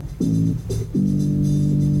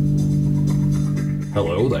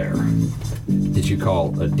Hello there. Did you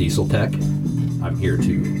call a diesel tech? I'm here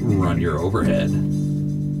to run your overhead.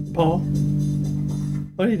 Paul,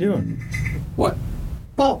 what are you doing? What?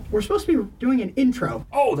 Paul, we're supposed to be doing an intro.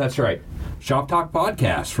 Oh, that's right. Shop Talk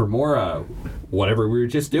Podcast for more, whatever we were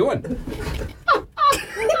just doing.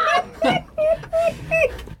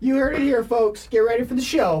 You heard it here, folks. Get ready for the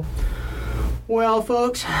show. Well,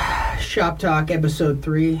 folks, Shop Talk Episode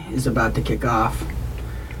 3 is about to kick off.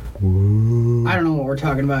 I don't know what we're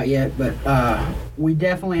talking about yet, but we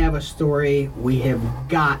definitely have a story we have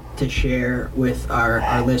got to share with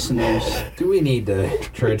our listeners. Do we need to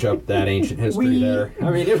dredge up that ancient history there?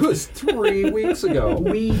 I mean, it was 3 weeks ago.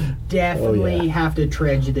 We definitely have to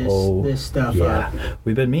dredge this stuff up.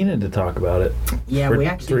 We've been meaning to talk about it. Yeah, for we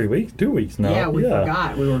actually 3 weeks, 2 weeks now. Yeah, we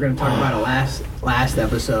forgot we were going to talk about it last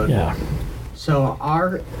episode. Yeah. So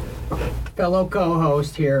our fellow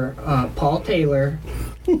co-host here, Paul Taylor,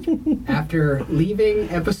 after leaving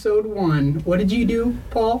episode 1, what did you do,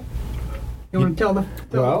 Paul? You want to tell the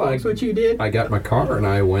folks what you did? I got my car and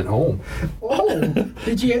I went home. Oh,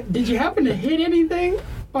 did you happen to hit anything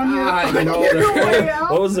on your, your way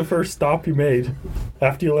out? What was the first stop you made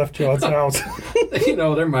after you left John's house?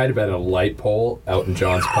 There might have been a light pole out in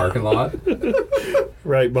John's parking lot.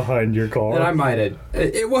 Right behind your car. And I might have.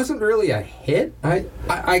 It wasn't really a hit.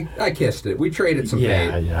 I kissed it. We traded some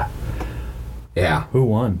paint. Yeah. Who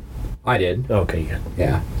won? I did. Okay, good.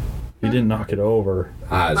 Yeah. You didn't knock it over.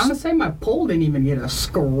 I'm going to say my pole didn't even get a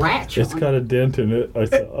scratch It's on got a dent in it. I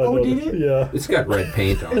did it? Yeah. It's got red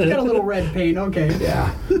paint on It's it. got a little red paint, okay.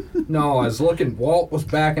 Yeah. No, I was looking. Walt was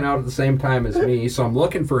backing out at the same time as me, so I'm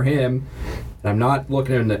looking for him. And I'm not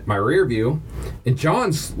looking in my rear view. And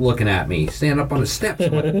John's looking at me, standing up on the steps.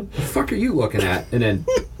 I'm like, what the fuck are you looking at? And then,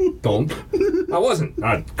 thump. I wasn't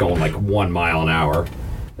going like 1 mile an hour.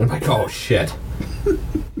 And I'm like, oh, shit.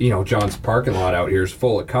 John's parking lot out here is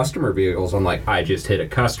full of customer vehicles. I'm like, I just hit a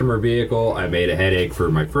customer vehicle. I made a headache for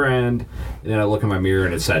my friend. And then I look in my mirror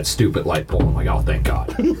and it's that stupid light pole. I'm like, oh, thank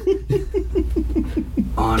God.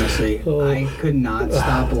 Honestly, I could not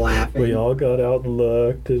stop laughing. We all got out and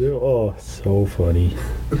looked. Oh, so funny.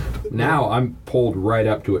 Now I'm pulled right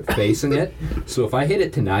up to it, facing it. So if I hit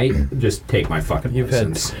it tonight, just take my fucking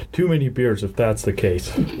license. Had too many beers if that's the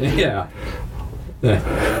case. Yeah.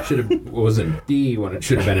 Was a D when it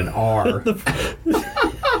should have been an R.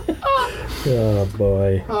 Oh,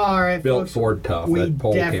 boy. All right, Built folks, Ford tough. we That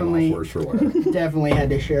pole came off worse for wear. definitely had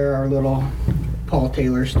to share our little Paul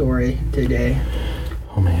Taylor story today.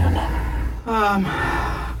 Oh, man.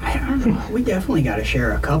 I don't know. We definitely got to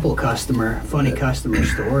share a couple funny customer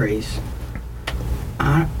stories.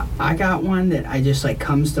 I got one that I just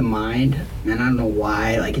comes to mind, and I don't know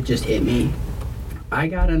why. It just hit me. I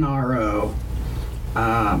got an RO.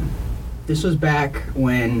 This was back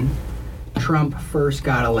when Trump first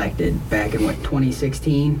got elected, back in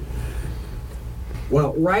 2016.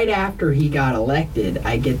 Well, right after he got elected,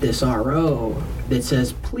 I get this RO that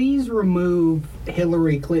says, please remove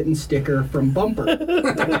Hillary Clinton sticker from bumper.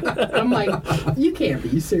 I'm like, you can't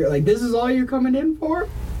be serious. This is all you're coming in for?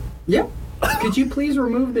 Yep. Could you please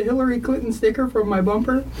remove the Hillary Clinton sticker from my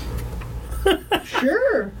bumper?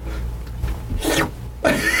 Sure.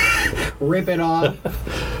 Rip it off.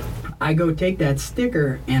 I go take that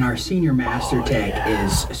sticker, and our senior master tech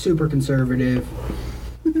is super conservative.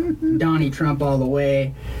 Donnie Trump all the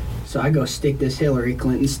way. So I go stick this Hillary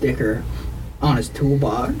Clinton sticker on his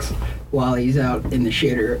toolbox while he's out in the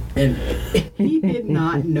shitter. And he did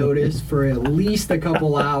not notice for at least a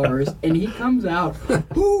couple hours. And he comes out,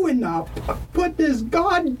 who in the put this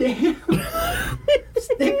goddamn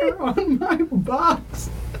sticker on my box?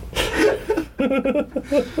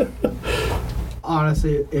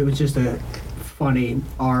 Honestly, it was just a funny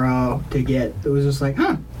RO to get. It was just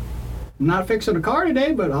I'm not fixing a car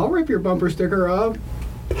today, but I'll rip your bumper sticker off.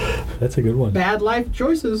 That's a good one. Bad life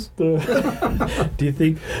choices. Do you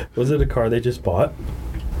think, was it a car they just bought?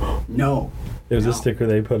 No. It was a sticker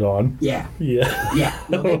they put on? Yeah. Yeah. Yeah.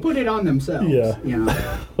 No, they put it on themselves.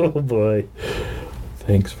 Yeah. Oh, boy.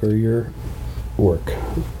 Thanks for your work.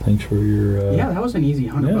 Thanks for your... yeah, that was an easy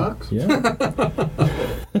 $100. Yeah.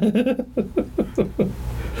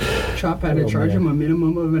 Shop had to charge him a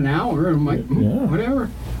minimum of an hour. I'm like, whatever.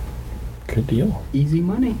 Good deal. Easy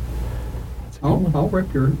money. I'll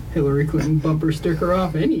rip your Hillary Clinton bumper sticker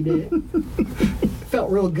off any day.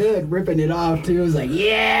 Felt real good ripping it off, too. It was like,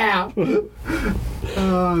 yeah!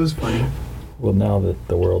 Oh, it was funny. Well, now that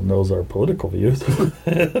the world knows our political views. Well,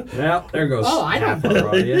 there goes. Oh, I don't half our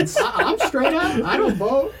audience. I'm straight up. I don't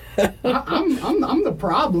vote. I'm the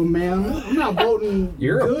problem, man. I'm not voting.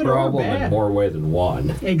 You're good a problem or bad. in more ways than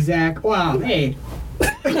one. Exact. Well, hey,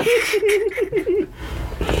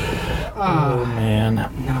 Oh man.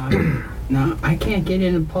 No, I can't get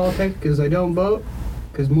into politics because I don't vote.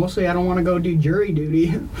 Because mostly I don't want to go do jury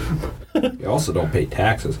duty. You also don't pay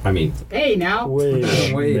taxes. I mean, Hey, now. Wait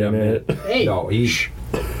a minute. Hey, no,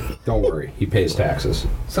 don't worry. He pays taxes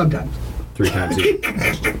sometimes. 3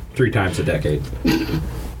 times a decade.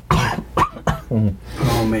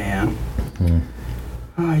 Oh, man.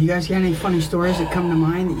 You guys got any funny stories that come to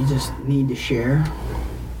mind that you just need to share?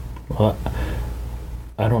 Well,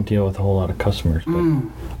 I don't deal with a whole lot of customers, but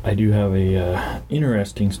I do have a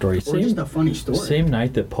interesting story. Or just a funny story. Same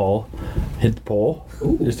night that Paul hit the pole,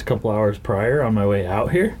 Ooh. just a couple hours prior on my way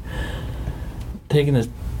out here, taking this,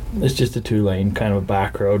 it's just a 2-lane, kind of a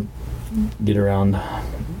back road, get around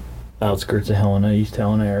outskirts of Helena, East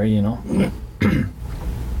Helena area, you know.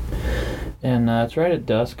 And it's right at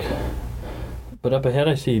dusk, but up ahead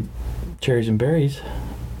I see Cherries and Berries,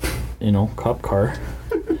 you know, cop car.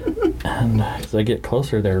 And as I get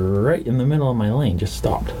closer, they're right in the middle of my lane, just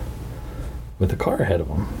stopped with a car ahead of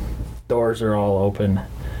them. Doors are all open,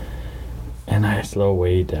 and I slow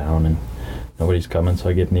way down, and nobody's coming, so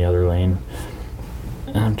I get in the other lane.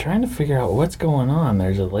 And I'm trying to figure out what's going on.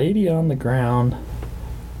 There's a lady on the ground,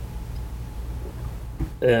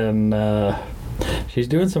 and she's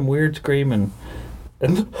doing some weird screaming.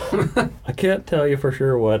 And I can't tell you for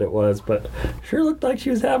sure what it was, but sure looked like she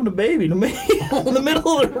was having a baby to me in the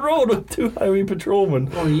middle of the road with 2 highway patrolmen.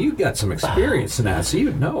 Well, you got some experience in that, so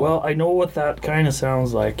you'd know. Well, I know what that kind of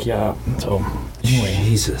sounds like, yeah. So, anyway,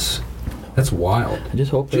 Jesus. That's wild. I just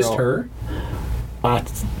hope they're Just all, her?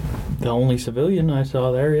 It's the only civilian I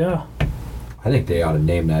saw there, yeah. I think they ought to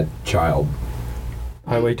name that child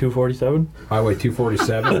Highway 247? Highway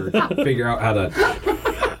 247 or figure out how to...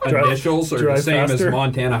 Initials are the drive same faster. as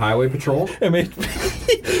Montana Highway Patrol. I mean,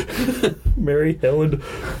 Mary, Helen,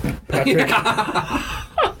 Patrick.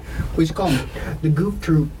 We should call them the Goof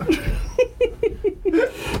Troop.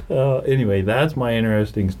 Anyway, that's my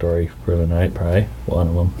interesting story for the night, probably. One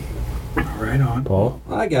of them. Right on. Paul?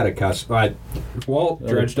 I got a customer. Walt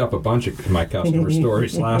dredged up a bunch of my customer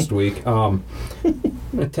stories last week. I'm going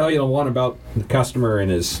to tell you the one about the customer and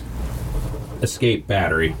his Escape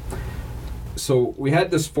battery. So we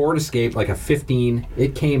had this Ford Escape, like a 15.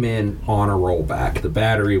 It came in on a rollback. The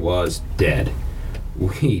battery was dead.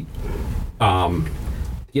 We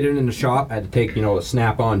get it in the shop. I had to take, a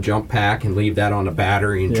snap-on jump pack and leave that on the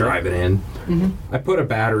battery and drive it in. Mm-hmm. I put a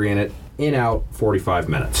battery in it, out 45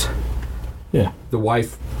 minutes. Yeah. The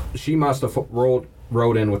wife, she must have rode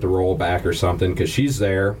in with the rollback or something because she's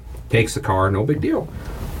there, takes the car, no big deal.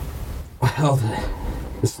 Well,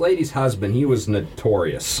 this lady's husband, he was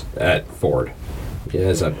notorious at Ford. He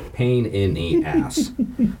has a pain in the ass.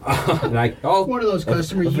 And One of those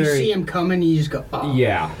customers, you see him coming, you just go, oh.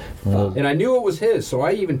 Yeah. And I knew it was his, so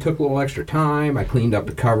I even took a little extra time. I cleaned up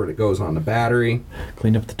the cover that goes on the battery.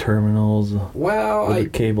 Cleaned up the terminals. Well, the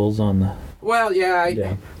cables on the... Well,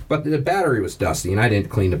 yeah. But the battery was dusty, and I didn't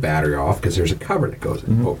clean the battery off because there's a cover that goes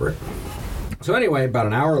over it. So anyway, about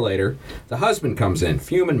an hour later, the husband comes in,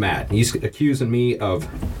 fuming mad. He's accusing me of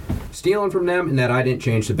stealing from them and that I didn't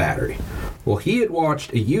change the battery. Well, he had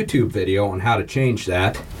watched a YouTube video on how to change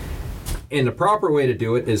that, and the proper way to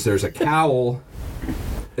do it is there's a cowl.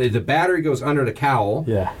 The battery goes under the cowl.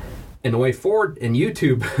 Yeah. And the way Ford and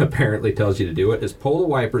YouTube apparently tells you to do it is pull the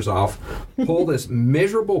wipers off, pull this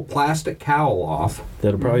miserable plastic cowl off.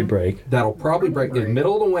 That'll probably break. That'll probably break. In the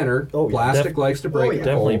middle of the winter, plastic likes to break.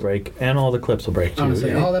 Definitely break. And all the clips will break, too.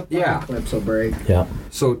 Honestly, all the clips will break. Yeah.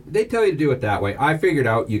 So they tell you to do it that way. I figured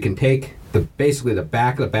out you can take basically the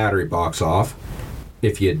back of the battery box off.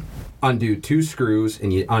 If you undo 2 screws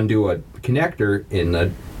and you undo a connector in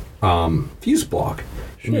the fuse block.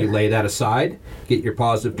 And you lay that aside, get your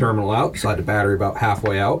positive terminal out, slide the battery about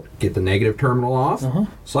halfway out, get the negative terminal off,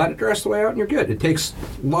 slide it the rest of the way out, and you're good. It takes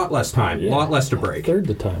a lot less time, a lot less to break. Third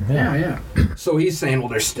the time, Yeah. So he's saying, well,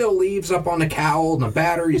 there's still leaves up on the cowl, and the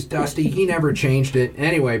battery's dusty. He never changed it.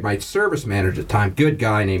 Anyway, my service manager at the time, good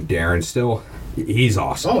guy named Darren, he's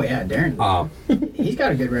awesome. Oh, yeah, Darren. He's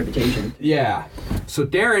got a good reputation. Yeah. So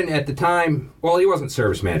Darren at the time, well, he wasn't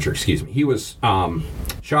service manager, excuse me. He was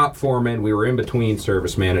shop foreman. We were in between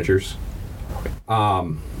service managers.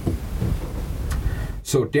 So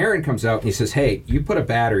Darren comes out and he says, hey, you put a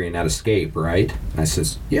battery in that Escape, right? And I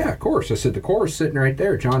says, yeah, of course. I said, the core is sitting right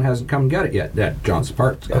there. John hasn't come and got it yet. That John's the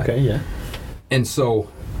parts guy. Okay, yeah. And so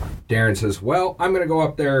Darren says, well, I'm going to go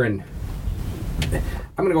up there and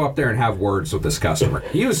have words with this customer.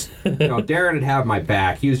 He was, Darren would have my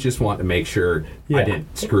back. He was just wanting to make sure I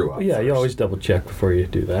didn't screw up. Yeah, first. you always double check before you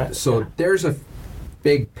do that. So there's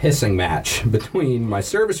big pissing match between my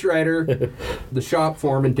service writer, the shop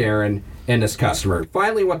foreman, Darren, and this customer.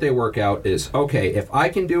 Finally, what they work out is, okay, if I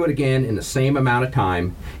can do it again in the same amount of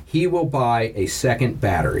time, he will buy a second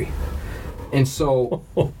battery. And so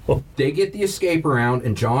they get the escape around,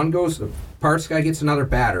 and John goes, the parts guy gets another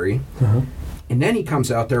battery, and then he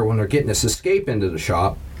comes out there when they're getting this escape into the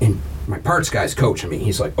shop, and my parts guy's coaching me.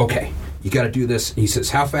 He's like, okay, you got to do this. He says,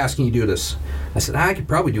 how fast can you do this? I said, I could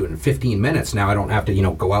probably do it in 15 minutes. Now I don't have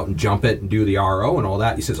to, go out and jump it and do the RO and all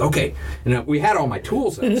that. He says, okay. And we had all my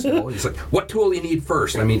tools in still. He's like, what tool do you need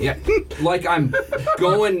first? I mean, like I'm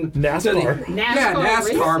going NASCAR.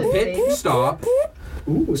 NASCAR pit stop.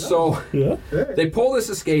 Ooh, So they pull this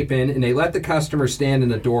escape in, and they let the customer stand in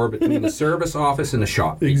the door between the service office and the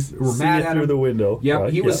shop. We're See mad it at through him. the window. Yep,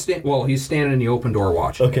 right? he was he's standing in the open door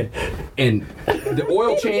watching. Okay. And the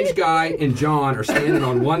oil change guy and John are standing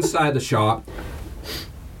on one side of the shop.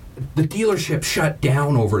 The dealership shut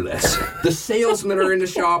down over this. The salesmen are in the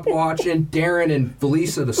shop watching. Darren and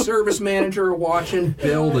Felisa, the service manager, are watching.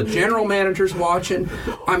 Bill, the general manager's watching.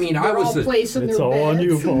 I mean, I They're was all the placing It's their all on bets.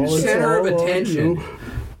 you, Paul. It's center of all on attention. you.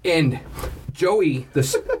 And Joey,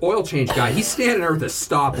 the oil change guy, he's standing there with a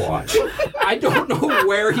stopwatch. I don't know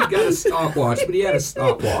where he got a stopwatch, but he had a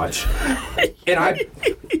stopwatch. And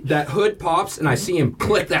that hood pops, and I see him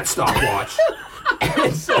click that stopwatch.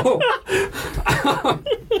 And so,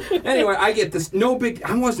 anyway, I get this.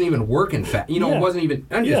 I wasn't even working fast. Yeah.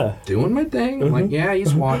 I'm just doing my thing. I'm like, yeah,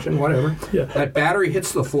 he's watching, whatever. Yeah. That battery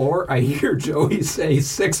hits the floor. I hear Joey say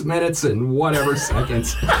 6 minutes and whatever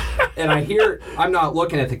seconds. And I'm not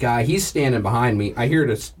looking at the guy. He's standing behind me. I hear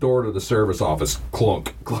the door to the service office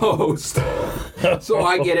clunk, closed. So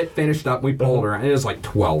I get it finished up. We pulled around. It was like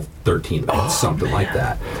 12, 13 minutes, something like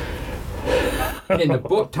that. And the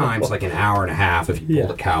book time's like an hour and a half if you pull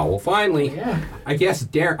the cow. Well, finally, I guess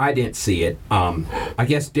I didn't see it. I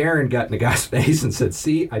guess Darren got in the guy's face and said,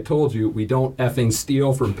 see, I told you, we don't effing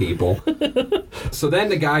steal from people. So then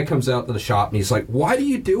the guy comes out to the shop and he's like, why do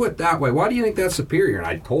you do it that way? Why do you think that's superior? And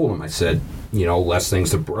I told him, I said, less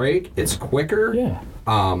things to break. It's quicker. Yeah.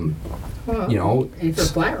 Well, if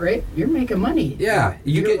it's flat rate, you're making money. Yeah.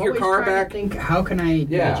 You get your always car trying to back. think, how can I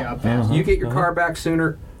do a job faster? You get your car back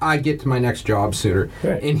sooner. I get to my next job sooner.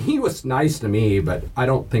 Right. And he was nice to me, but I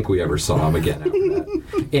don't think we ever saw him again after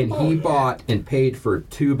that. And he bought and paid for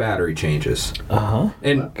 2 battery changes.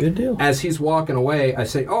 And Good deal. as he's walking away, I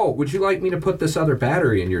say, oh, would you like me to put this other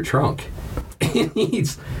battery in your trunk? And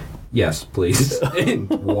he's, yes, please. And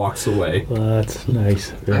walks away. Well, that's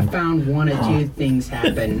nice. I found one of two things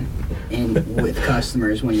happen with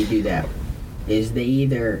customers when you do that. Is they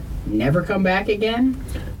either never come back again,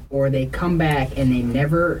 or they come back and they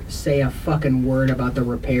never say a fucking word about the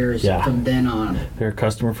repairs from then on. They're a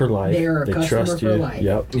customer for life. They're a they customer trust for you. life.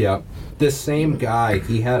 Yep. Yeah. This same guy,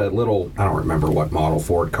 he had a little, I don't remember what model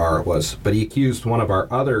Ford car it was, but he accused one of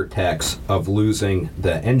our other techs of losing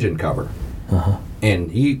the engine cover.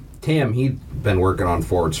 And Tim, he'd been working on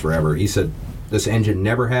Fords forever. He said this engine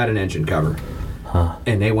never had an engine cover.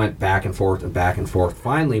 And they went back and forth and back and forth.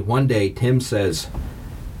 Finally, one day, Tim says,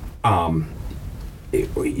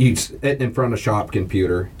 he's sitting in front of the shop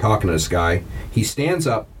computer talking to this guy. He stands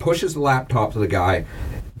up, pushes the laptop to the guy,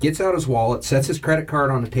 gets out his wallet, sets his credit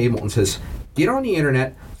card on the table, and says, get on the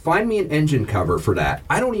internet, find me an engine cover for that.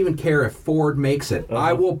 I don't even care if Ford makes it.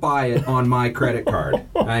 I will buy it on my credit card.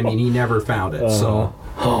 I mean, he never found it, so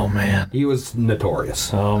Oh, man. he was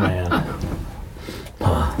notorious. Oh, man.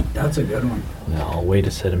 That's a good one. No, way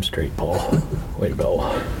to set him straight, Paul. Way to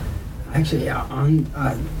go. Actually, on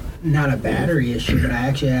not a battery issue, but I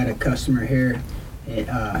actually had a customer here at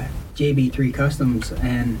JB3 Customs,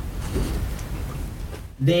 and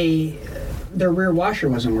their rear washer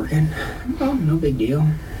wasn't working. Well, no big deal.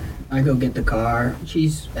 I go get the car.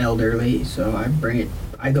 She's elderly, so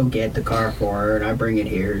I go get the car for her, and I bring it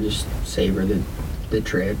here, just save her the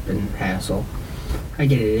trip and hassle. I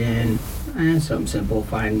get it in, something simple,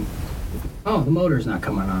 fine. Oh, the motor's not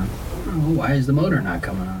coming on. Oh, why is the motor not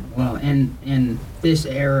coming on? Well, in this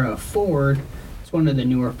era of Ford, it's one of the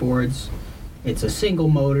newer Fords. It's a single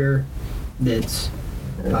motor that's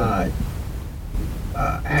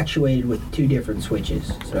actuated with 2 different switches.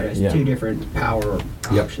 So it has 2 different power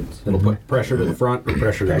options. It'll put pressure to the front or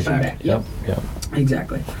pressure to the back. Yep. Yep.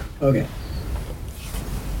 Exactly. Okay.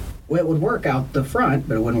 Well, it would work out the front,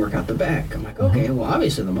 but it wouldn't work out the back. I'm like, okay, well,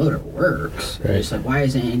 obviously the motor works. Right. It's like, why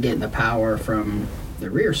isn't it getting the power from the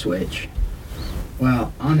rear switch?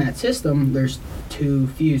 Well, on that system, there's 2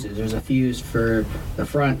 fuses. There's a fuse for the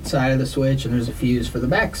front side of the switch, and there's a fuse for the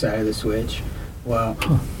back side of the switch. Well,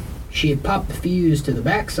 she had popped the fuse to the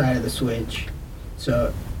back side of the switch,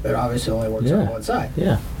 so It obviously only works on one side.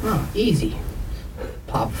 Yeah. Oh, easy.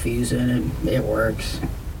 Pop a fuse in it. It works.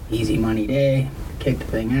 Easy money day. Kick the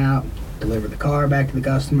thing out. Deliver the car back to the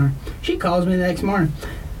customer. She calls me the next morning.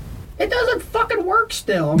 It doesn't fucking work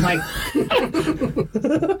still. I'm like,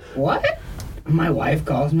 what? My wife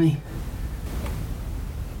calls me.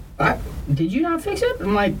 Did you not fix it?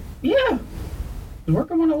 I'm like, yeah. It was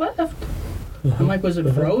working when I left. I'm like, was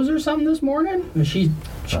it froze or something this morning? And she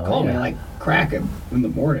called me like cracking in the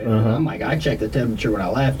morning. I'm like, I checked the temperature when I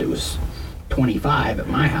left. It was 25 at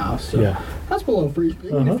my house. So Yeah. that's below freezing.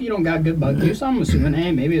 Even if you don't got good bug juice, I'm assuming,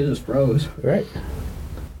 hey, maybe it just froze. Right.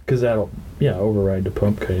 Because that'll, override the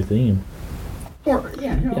pump kind of thing. Or,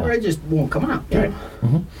 or it just won't come out. Right.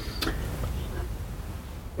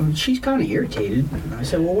 Well, she's kind of irritated. I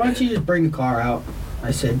said, well, why don't you just bring the car out? I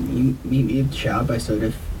said, you meet me at the shop. I said,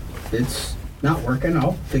 if it's not working,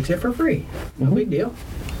 I'll fix it for free. No big deal.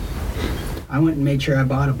 I went and made sure I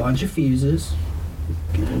bought a bunch of fuses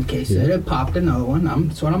in case it had popped another one.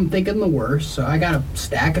 That's what I'm thinking the worst. So I got a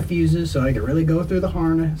stack of fuses so I could really go through the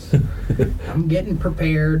harness. I'm getting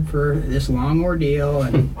prepared for this long ordeal,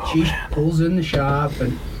 and she pulls in the shop,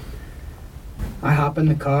 and I hop in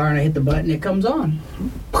the car and I hit the button. It comes on,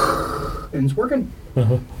 and it's working.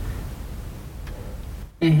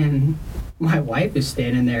 And my wife is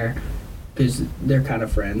standing there because they're kind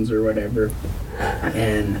of friends or whatever,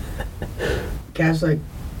 and Cass like,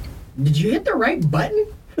 did you hit the right button?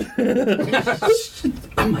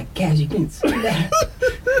 I'm like, Cass, you can't see that.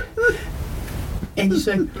 And she's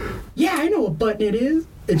like, yeah, I know what button it is.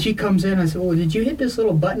 And she comes in. I said, well, did you hit this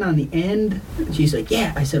little button on the end? And she's like,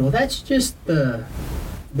 yeah. I said, well, that's just the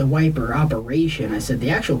wiper operation. I said, the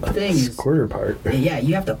actual thing is quarter part. Yeah,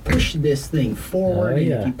 you have to push this thing forward.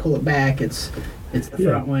 And if you pull it back, it's the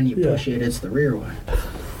front one. You push it, it's the rear one.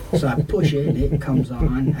 So I push it, it comes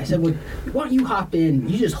on. I said, well, why don't you hop in?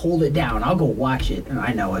 You just hold it down. I'll go watch it. And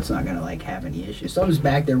I know it's not going to, have any issues. So I'm just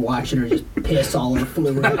back there watching her just piss all her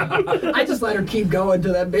fluid out. I just let her keep going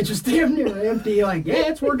till that bitch was damn near empty. Like, yeah,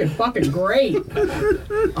 it's working fucking great.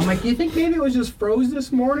 I'm like, do you think maybe it was just froze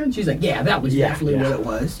this morning? She's like, yeah, that was definitely what it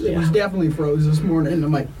was. It was definitely froze this morning. And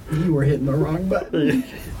I'm like, you were hitting the wrong button.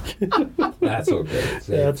 That's okay.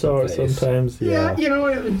 That's all sometimes, Yeah,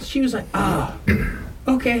 and she was like,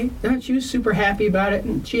 okay. And she was super happy about it,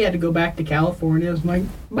 and she had to go back to California. I was like,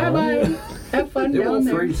 bye-bye. Have fun It down won't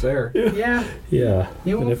there. freeze there. Yeah. Yeah.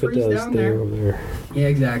 You won't and if it freeze does, down stay there. over there. Yeah,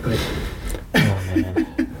 exactly. Oh, man.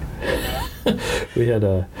 We had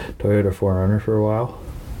a Toyota 4Runner for a while,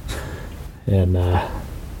 and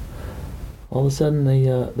all of a sudden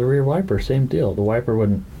the rear wiper, same deal. The wiper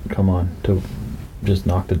wouldn't come on to just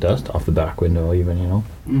knock the dust off the back window even,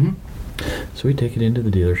 Mm-hmm. So we take it into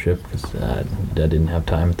the dealership because Dad didn't have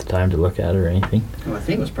time at the time to look at it or anything. Well, I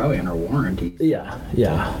think it was probably under warranty. Yeah.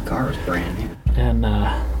 The car was brand new. And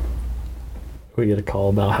we get a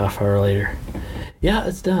call about half hour later. Yeah,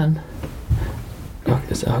 it's done.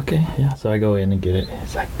 Okay, yeah. So I go in and get it.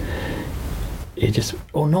 It's like,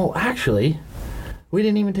 oh no, actually, we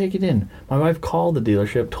didn't even take it in. My wife called the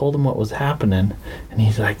dealership, told him what was happening, and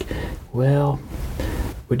he's like, well,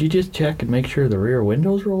 would you just check and make sure the rear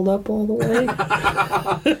window's rolled up all the way?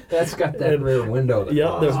 That's got that rear window. Yeah,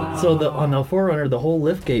 on the 4Runner, the whole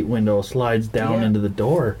liftgate window slides down into the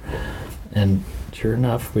door. And sure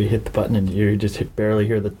enough, we hit the button and you just barely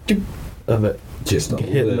hear the tick of it Just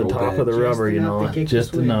hitting the top of the rubber,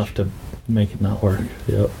 just enough to make it not work.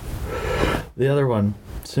 Yep. The other one,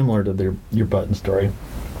 similar to your button story.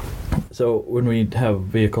 So when we have a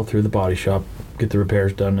vehicle through the body shop, get the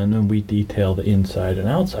repairs done, and then we detail the inside and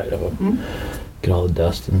outside of them. Get all the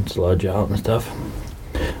dust and sludge out and stuff.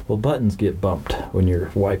 Well, buttons get bumped when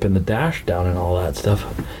you're wiping the dash down and all that stuff.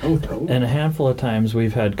 Oh, totally. And a handful of times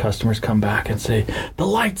we've had customers come back and say, the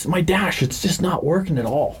lights, my dash, it's just not working at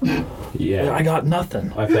all. Yeah. I got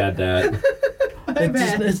nothing. I've had that.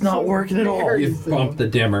 It's not working at all. You bump the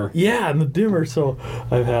dimmer. Yeah, and the dimmer. So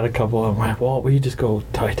I've had a couple of them like, well, will you just go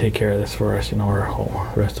take care of this for us? The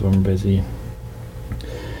rest of them are busy.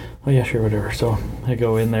 Oh yeah, sure, whatever. So I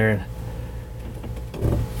go in there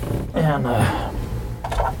and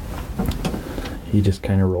you just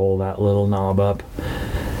kind of roll that little knob up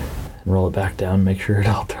and roll it back down, make sure it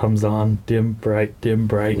all comes on, dim, bright.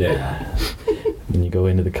 Yeah. Then you go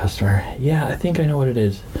into the customer. Yeah, I think I know what it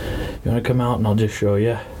is. You want to come out and I'll just show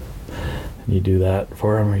you? And you do that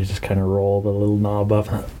for them, or you just kind of roll the little knob up.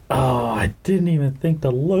 Oh, I didn't even think to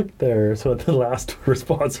look there. So the last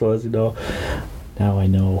response was, now I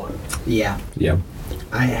know. Yeah. Yep.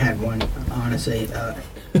 I had one, honestly.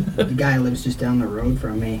 The guy lives just down the road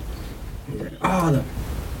from me. He's like,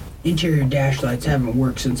 interior dash lights haven't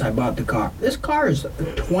worked since I bought the car. This car is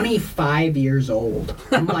 25 years old.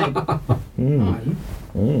 I'm like,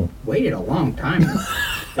 you waited a long time to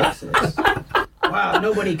fix this. Wow,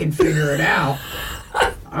 nobody can figure it out.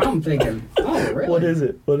 I'm thinking, oh, really? What is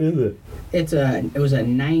it? It was a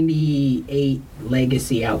 98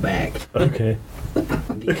 Legacy Outback. Okay.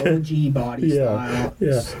 The OG body style.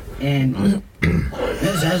 Yeah. And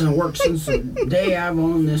this hasn't worked since the day I've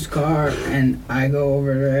owned this car. And I go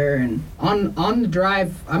over there, and on the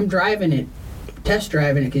drive, I'm driving it, test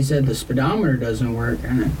driving it, because he said the speedometer doesn't work.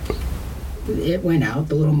 And it went out.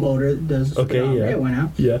 The little motor that does the speedometer, it went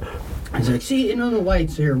out. Yeah. I was like, see, none of the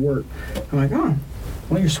lights here work. I'm like, oh,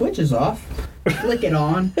 well, your switch is off. Flick it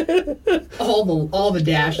on. All the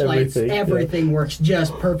dash lights, everything works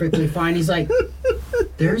just perfectly fine. He's like,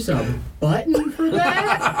 there's a button for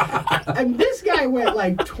that? And this guy went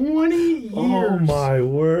like 20 years. Oh my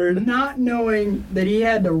word. Not knowing that he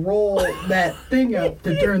had to roll that thing up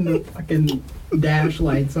to turn the fucking dash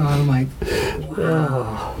lights on. I'm like,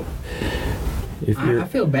 wow. I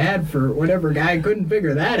feel bad for whatever guy couldn't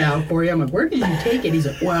figure that out for you. I'm like, where did you take it? He's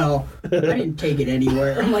like, well, I didn't take it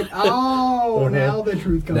anywhere. I'm like, oh, now the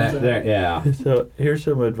truth comes out. Yeah. So here's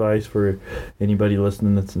some advice for anybody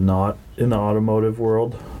listening that's not in the automotive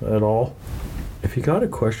world at all. If you got a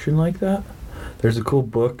question like that, there's a cool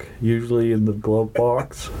book usually in the glove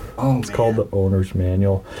box. It's called The Owner's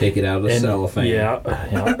Manual. Take it out of the cellophane. Yeah,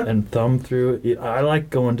 and thumb through it. I like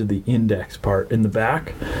going to the index part in the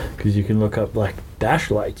back because you can look up like dash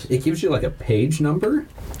lights. It gives you like a page number?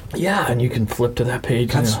 Yeah, and you can flip to that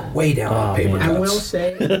page. That's way down on paper cuts. I will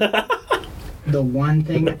say, the one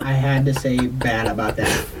thing I had to say bad about that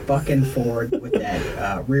fucking Ford with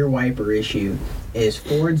that rear wiper issue is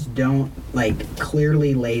Fords don't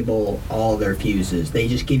clearly label all their fuses. They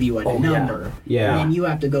just give you a number. Yeah. And then you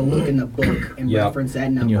have to go look in the book and reference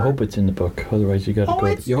that number. And you hope it's in the book, otherwise you got to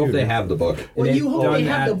go. You hope they have the book. Well, you hope they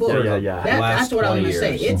have the book. Yeah. That's what I was going to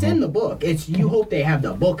say. It's in the book. It's you hope they have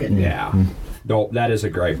the book in there. Yeah. No, that is a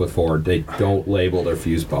gripe with Ford. They don't label their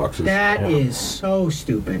fuse boxes. That is so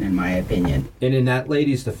stupid, in my opinion. And in that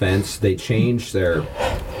lady's defense, they changed their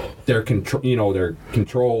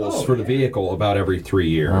controls for the vehicle about every 3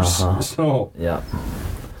 years. So yeah.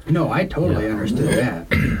 No, I totally understood that.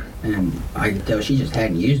 And I could tell she just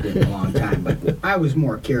hadn't used it in a long time. But I was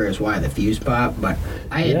more curious why the fuse popped. But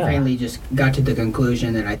I had finally just got to the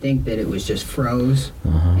conclusion that I think that it was just froze.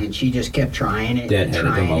 And she just kept trying it.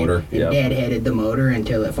 Deadheaded the motor. Deadheaded the motor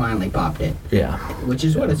until it finally popped it. Yeah. Which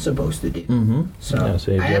is what it's supposed to do. Mm-hmm. So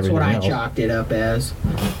that's what I chalked it up as.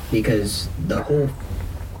 Because the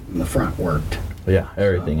front worked. Yeah,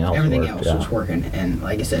 everything else was working. And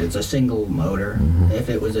like I said, it's a single motor. If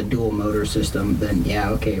it was a dual motor system, then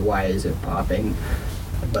why is it popping?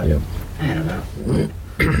 But I don't know.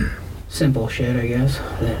 Simple shit, I guess.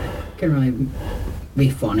 That can really be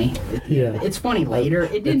funny. It's funny later.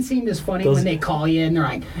 It didn't seem as funny when they call you and they're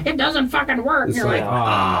like, it doesn't fucking work. And you're like,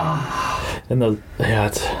 And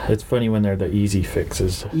it's funny when they're the easy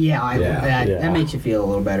fixes. That makes you feel a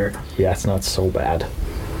little better. Yeah, it's not so bad.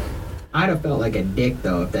 I'd have felt like a dick,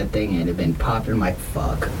 though, if that thing had been popping. I'm like,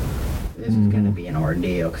 fuck. This is going to be an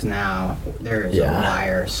ordeal, because now there is a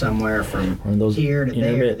wire somewhere from here to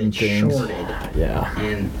there that's shorted. Yeah.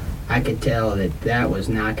 And I could tell that was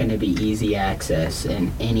not going to be easy access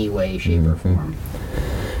in any way, shape, or form.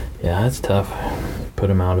 Yeah, that's tough. Put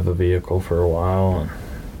them out of a vehicle for a while, and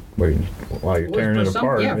while you're tearing it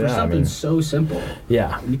apart. Yeah, for something so simple.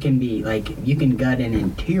 Yeah. You can be, you can gut an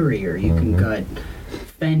interior. You can gut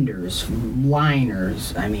fenders,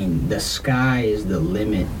 liners. I mean, the sky is the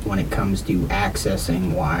limit when it comes to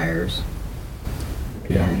accessing wires.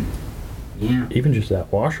 And, even just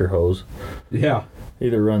that washer hose. Yeah.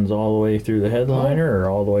 Either runs all the way through the headliner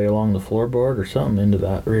or all the way along the floorboard or something into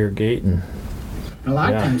that rear gate. And a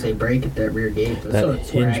lot of times they break at that rear gate. So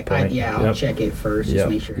it's hinge point. I'll check it first. Just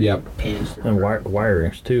make sure it pins. And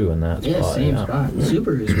wirings too in that spot. Yeah, same spot.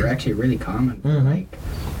 Subarus were actually really common for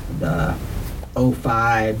the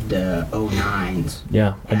 05 to 09s.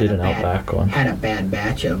 Yeah, I did an Outback one. Had a bad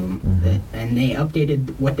batch of them. And they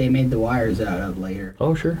updated what they made the wires out of later.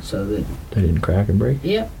 Oh, sure. So that they didn't crack and break?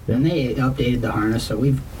 Yep. And they updated the harness. So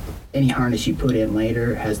any harness you put in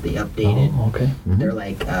later has the updated. Oh, okay. They're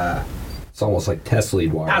like... it's almost like test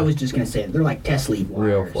lead wire. I was just going to say, they're like test lead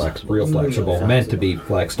wires. Real flexible. Meant to be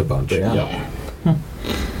flexed a bunch. Yeah.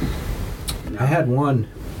 I had one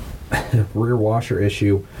rear washer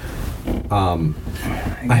issue.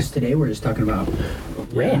 I guess today we're just talking about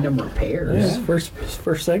random This repairs. is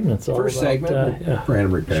first segment's all First about, segment, yeah.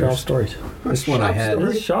 random Shop repairs. stories. This one I had.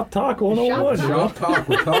 This is Shop Talk 101. Shop you know? Shop talk.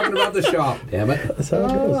 We're talking about the shop. Damn it. That's how it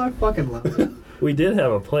Oh, goes. I fucking love it. We did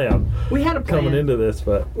have a plan We had a plan. coming into this,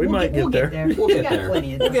 but we might we'll get there. We'll We get got there.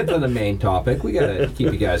 plenty of We'll time. get to the main topic. We gotta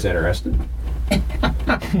keep you guys interested.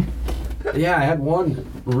 Yeah, I had one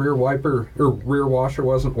rear wiper or rear washer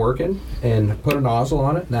wasn't working, and put a nozzle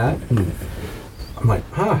on it. And I'm like,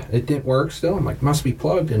 it didn't work still. I'm like, must be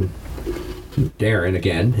plugged. And Darren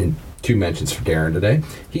again, and 2 mentions for Darren today.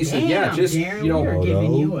 He said, yeah, Damn, just Darren, you know, we are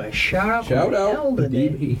giving you a shout out. shout from hell out.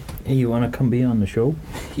 today. Hey, you want to come be on the show?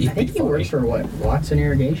 I think he works for what, Watson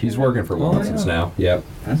Irrigation? He's working for Watson's now. Yep.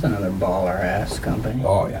 That's another baller ass company.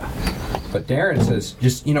 Oh yeah. But Darren says,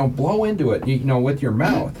 just blow into it, with your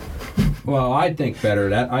mouth. Well, I think better of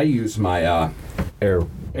that. I use my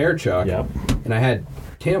air chuck. Yep. And I had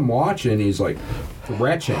Tim watching. He's like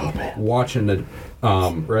retching, watching the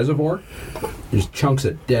reservoir. There's chunks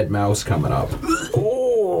of dead mouse coming up.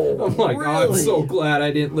 Oh, I'm like, I'm so glad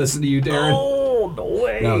I didn't listen to you, Darren. Oh, no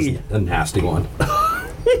way. That was a nasty one.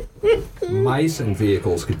 Mice and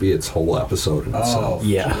vehicles could be its whole episode in itself.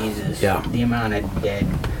 Yeah. Jesus. Yeah. The amount of dead.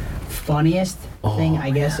 Funniest thing,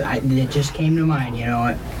 I guess, that just came to mind. You know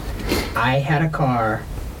what? I had a car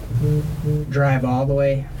drive all the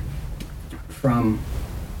way from.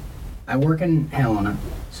 I work in Helena,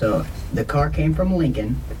 so the car came from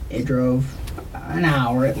Lincoln. It drove an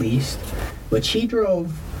hour at least, but she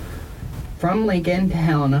drove from Lincoln to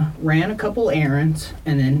Helena, ran a couple errands,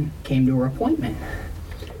 and then came to her appointment.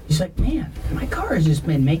 He's like, man, my car has just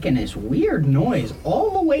been making this weird noise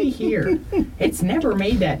all the way here. It's never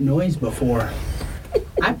made that noise before.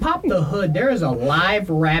 I popped the hood. There is a live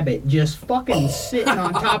rabbit just fucking sitting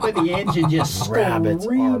on top of the engine, just Rabbits are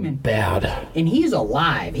screaming. bad. And he's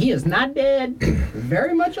alive. He is not dead.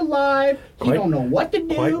 Very much alive. He Quite- don't know what to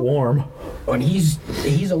do. Quite warm. And he's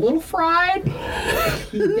a little fried.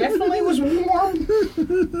 He definitely was warm.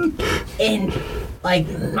 And like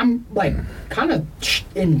I'm like kind of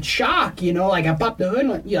in shock, like I popped the hood,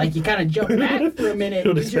 and you kind of jump back for a minute.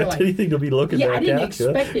 You don't 'cause you're expect like, anything to be looking yeah, back I didn't at you.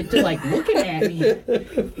 expect it to like looking at me.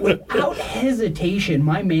 Without hesitation,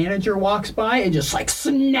 my manager walks by and just like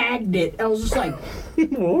snagged it. I was just like,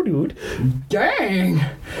 Oh, dude. dang.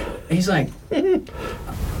 He's like,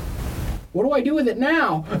 what do I do with it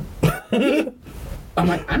now? I'm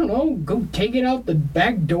like, I don't know, go take it out the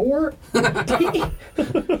back door.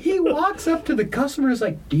 He walks up to the customer and is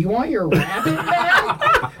like, do you want your rabbit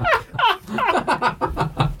back?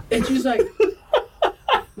 And she's like,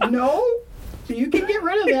 no, you can get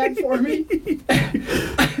rid of that for me.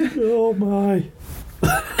 Oh, my.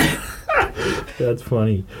 That's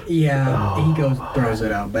funny. Yeah, he goes, throws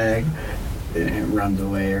it out back, and it runs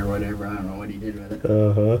away or whatever. I don't know what he did with it.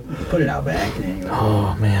 Uh-huh. Put it out back, and anyway.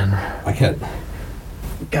 Oh, man. I can't.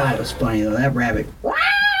 God, it was funny though. That rabbit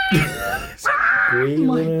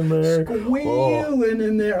Squealing in there. squealing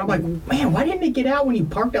in there. I'm like, man, why didn't it get out when you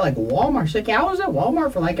parked at like Walmart? She's like, I was at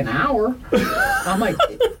Walmart for like an hour. I'm like,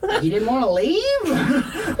 you didn't want to leave?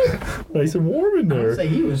 Nice and warm in I there. was like,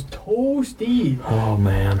 he was toasty. Oh,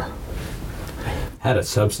 man. Had a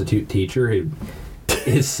substitute teacher.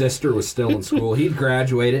 His sister was still in school. He'd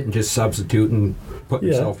graduated and just substitute and put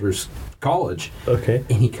himself through college. Okay.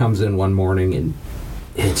 And he comes in one morning and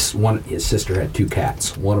his sister had 2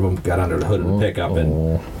 cats. One of them got under the hood of the pickup and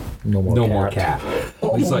Oh, no more cat.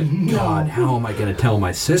 He's like, God, how am I going to tell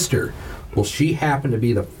my sister? Well, she happened to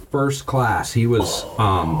be the first class. He was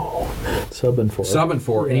Subbing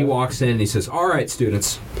for. and he walks in and he says, all right,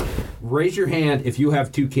 students, raise your hand if you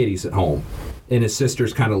have 2 kitties at home. And his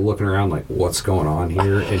sister's kind of looking around like, what's going on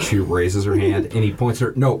here? And she raises her hand and he points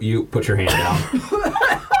her, no, you put your hand down.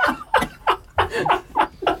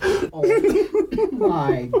 Oh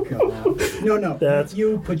my God. No. That's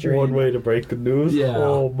you put your one hand. way to break the news. Yeah.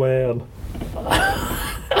 Oh, man.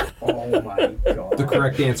 Oh my God. The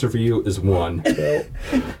correct answer for you is 1. Well,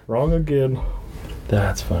 wrong again.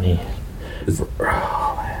 That's funny.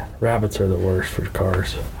 Rabbits are the worst for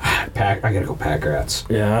cars. I gotta go pack rats.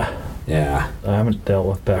 Yeah. Yeah. I haven't dealt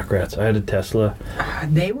with pack rats. I had a Tesla.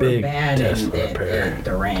 They were Big bad Tesla repair. at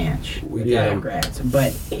the ranch. We The got 'em. rats.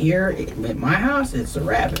 But here at my house, it's the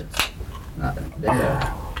rabbits.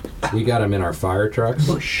 They're We got them in our fire trucks.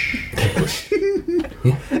 bush.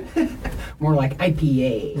 More like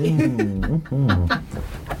IPA.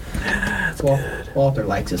 Walter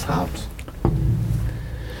likes his hops.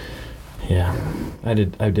 Yeah. I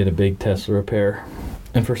did a big Tesla repair.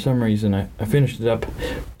 And for some reason, I finished it up,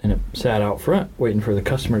 and it sat out front waiting for the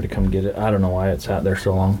customer to come get it. I don't know why it sat there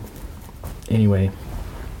so long. Anyway,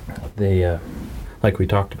 they like we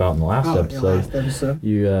talked about in the last episode.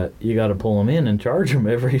 You got to pull them in and charge them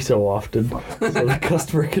every so often, so the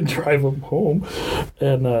customer can drive them home.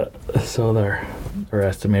 And so our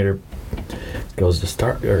estimator goes to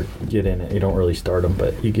start or get in it. You don't really start them,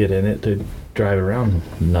 but you get in it to drive around.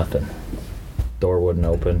 Nothing. Door wouldn't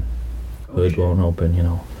open. Hood won't open.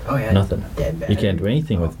 Oh yeah. Nothing. Dead battery. You can't do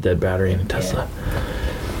anything with dead battery in a Tesla.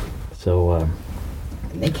 So.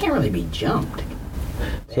 And they can't really be jumped.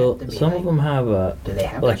 So some of them have do they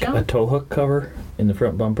have like a a jump? tow hook cover in the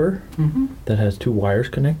front bumper that has 2 wires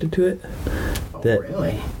connected to it. Oh, that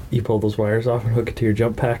really? You pull those wires off and hook it to your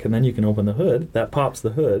jump pack, and then you can open the hood. That pops the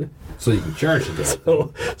hood. So you can charge it.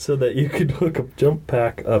 So that you can hook a jump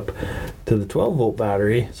pack up to the 12-volt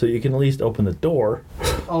battery, so you can at least open the door.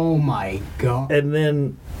 Oh my god. And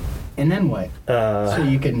then what? So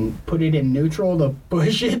you can put it in neutral to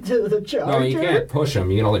push it to the charger? No, you can't push them.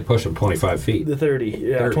 You can only push them 25 feet. the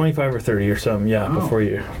 30, 30. 25 or 30 or something, before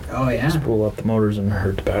you Oh yeah. spool up the motors and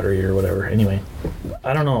hurt the battery or whatever. Anyway,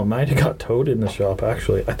 I don't know. It might have got towed in the shop,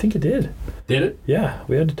 actually. I think it did. Did it? Yeah,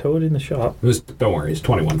 we had to tow it in the shop. Don't worry, it's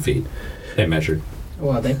 21 feet. They measured.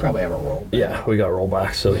 Well, they probably have a roll. Yeah, we got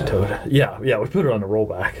rollback, so we towed it. Yeah, we put it on the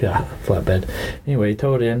rollback. Yeah, flatbed. Anyway,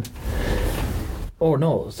 towed in. Oh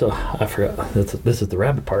no, so I forgot. This is the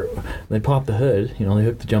rabbit part. They pop the hood, they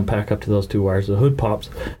hook the jump pack up to those 2 wires. The hood pops,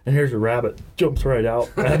 and here's a rabbit. Jumps right out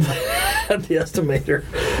at the estimator.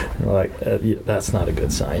 And we're like, that's not a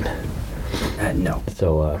good sign. No.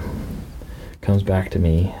 So, comes back to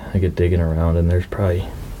me. I get digging around, and there's probably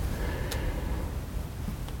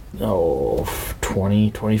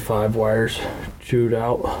 20, 25 wires chewed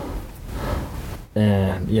out.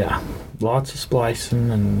 And yeah, lots of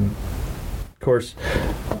splicing, and of course,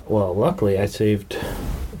 well, luckily I saved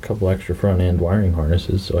a couple extra front end wiring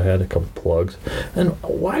harnesses, so I had a couple plugs. And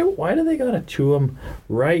why do they gotta chew them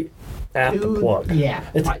right at the plug? Yeah,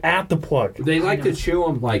 it's at the plug. They like to chew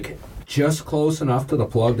them like just close enough to the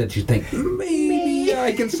plug that you think maybe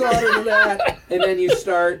I can solder to that, and then you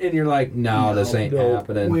start and you're like, no, this ain't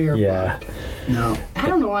happening. We're fucked. No, I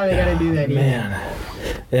don't know why they gotta do that either. Man,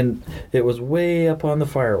 and it was way up on the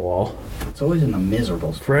firewall. It's always in the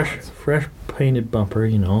miserable spots. Fresh painted bumper,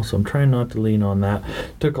 so I'm trying not to lean on that.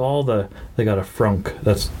 Took all they got a frunk.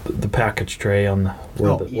 That's the package tray on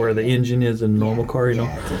where the engine is in a normal car,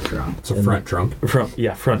 Yeah, it's a trunk. It's a front trunk. Front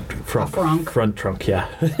A frunk. front trunk, yeah.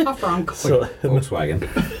 A frunk. So Volkswagen.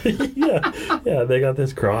 yeah, they got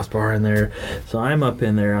this crossbar in there. So I'm up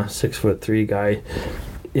in there, a 6'3" guy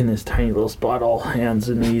in this tiny little spot, all hands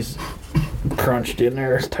and knees crunched in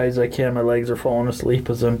there as tight as I can. My legs are falling asleep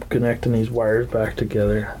as I'm connecting these wires back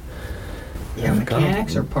together. Yeah,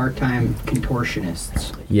 mechanics are part-time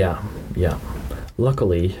contortionists. Yeah.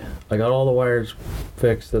 Luckily, I got all the wires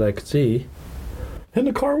fixed that I could see, and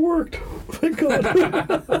the car worked. Thank God.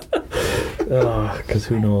 Because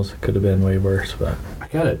who knows? It could have been way worse, but I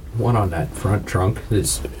got one on that front trunk.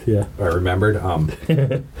 yeah, I remembered. A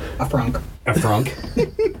frunk. A frunk.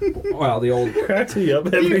 Well, the old. cracks me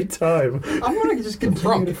up every time. I want to just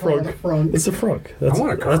continue to call it a frunk. It's a frunk.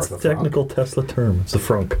 That's the technical Tesla term. It's a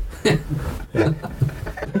frunk.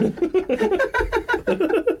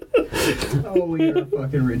 Oh, we are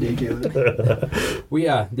fucking ridiculous.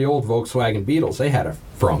 The old Volkswagen Beetles, they had a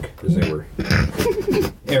frunk because they were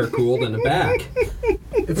air cooled in the back.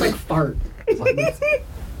 It's like fart.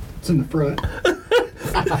 It's in the front.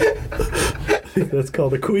 That's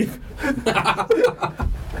called a queef.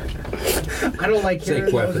 I don't like Say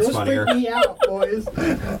hearing quip, those. it's Those freak funnier. me out, boys.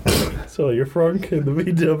 So your frunk and the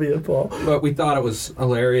VW, Paul. But we thought it was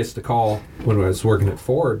hilarious to call, when I was working at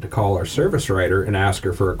Ford, to call our service writer and ask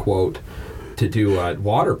her for a quote to do a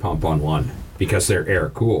water pump on one because they're air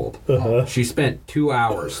cooled. Uh-huh. She spent 2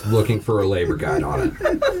 hours looking for a labor guide on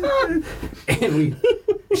it. And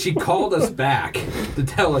she called us back to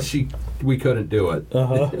tell us we couldn't do it.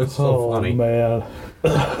 Uh-huh. It was so funny. Man.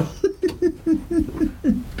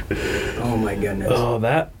 Oh my goodness. Oh,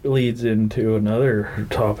 that leads into another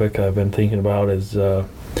topic I've been thinking about is,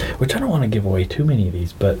 which I don't want to give away too many of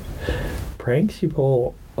these, but pranks you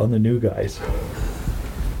pull on the new guys.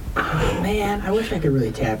 Oh, man, I wish I could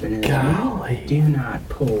really tap into that. Golly. We do not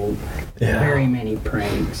pull Yeah. very many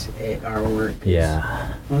pranks at our work.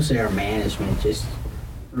 Yeah. Mostly our management just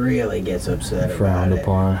really gets upset Frowned about it.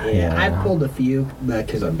 upon, yeah. I've pulled a few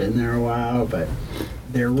because I've been there a while, but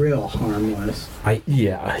they're real harmless.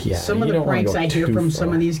 Yeah. Some of You the don't wanna pranks go I hear too from some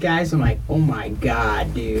far. of these guys, I'm like, oh my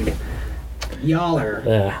god, dude. Y'all are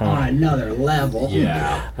Uh-huh. on another level.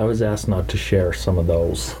 Yeah. I was asked not to share some of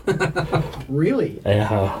those. Really?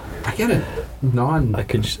 Yeah. I get a non. I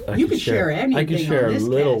could. You can share anything I could share on a this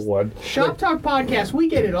little cast. one. Shop Talk Podcast, we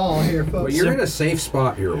get it all here, folks. But you're in a safe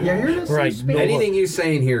spot here. Yeah, you're in a safe Right, space. Anything you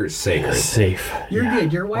say in here is sacred. Safe. You're Yeah.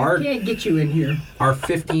 good. Your wife Our- can't get you in here. Our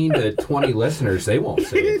 15 to 20 listeners, they won't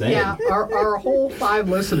say a thing. Yeah, our whole 5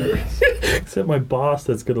 listeners. Except my boss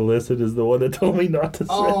that's going to listen is the one that told me not to say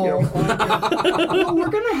Oh, him. well, we're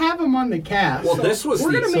gonna have him on the cast. Well, so this was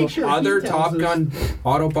we're the gonna make sure he other tells Top us. Gun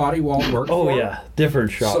auto body Walt worked Oh for. yeah,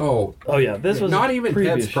 different shop. So, oh yeah, this was not a even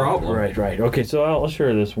previous Ted's shop. problem. Right. Okay, so I'll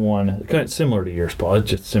share this one, kind of similar to your spot. It's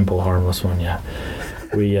just simple, harmless one. Yeah,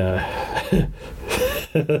 we the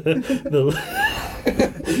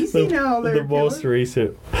Easy now, there, the most killer.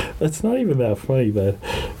 recent. It's not even that funny, but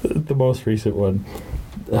the most recent one.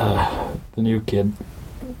 The new kid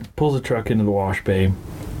pulls a truck into the wash bay,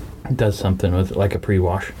 does something with it, like a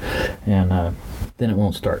pre-wash, and then it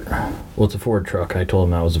won't start. Well, it's a Ford truck. I told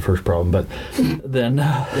him that was the first problem, but then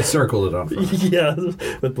they circled it on front. yeah,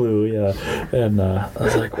 with blue, yeah. And I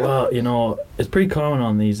was like, well, it's pretty common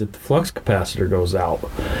on these that the flux capacitor goes out.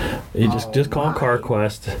 You just call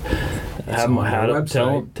CarQuest. Have them, on their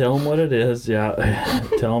tell website. them what it is, yeah.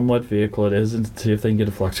 Tell them what vehicle it is and see if they can get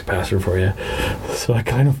a flux capacitor for you. So I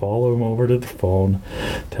kind of follow him over to the phone,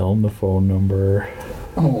 tell him the phone number.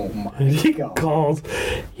 Oh my And he god. calls.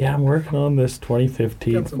 Yeah, I'm working on this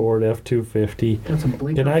 2015 Got some- Ford F-250. Got some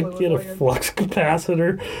blinker Can I fluid get a on you? flux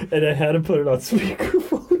capacitor? And I had to put it on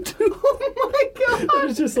speakerphone too. Oh my god.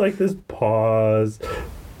 There's just like this pause.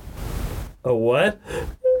 A what?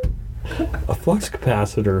 A flux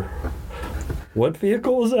capacitor. What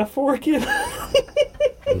vehicle was that for again?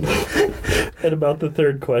 And about the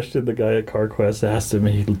third question, the guy at CarQuest asked him,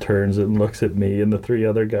 and he turns and looks at me and the 3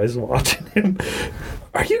 other guys watching him.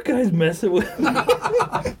 Are you guys messing with me?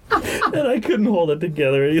 And I couldn't hold it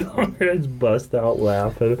together any longer. I just bust out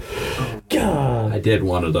laughing. God. I did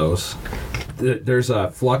one of those. There's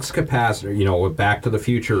a flux capacitor, with Back to the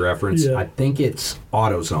Future reference. Yeah. I think it's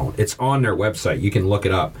AutoZone. It's on their website. You can look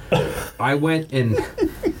it up. I went and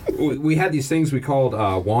we had these things we called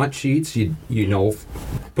want sheets. You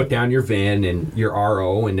put down your VIN and your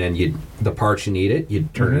RO, and then the parts you need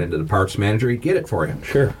you'd turn it into the parts manager. He'd get it for you.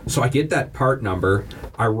 Sure. So I get that part number.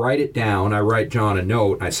 I write it down. I write John a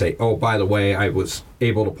note. And I say, oh, by the way, I was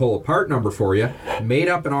able to pull a part number for you. Made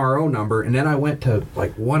up an RO number, and then I went to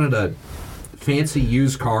like one of the fancy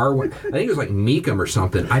used car. I think it was like Meekum or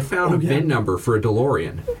something. I found a VIN number for a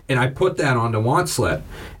DeLorean, and I put that on the want slip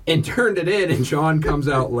and turned it in, and John comes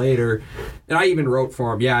out later, and I even wrote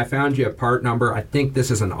for him, yeah, I found you a part number. I think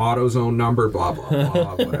this is an AutoZone number, blah, blah,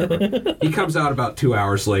 blah, whatever. He comes out about 2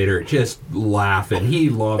 hours later just laughing. He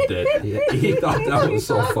loved it. He thought that was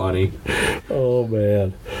so funny. Oh,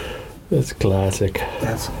 man. That's classic.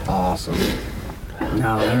 That's awesome.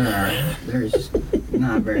 No, there's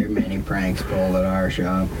not very many pranks pulled at our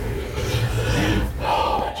shop. And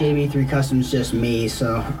JB3 Custom's just me,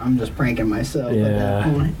 so I'm just pranking myself at that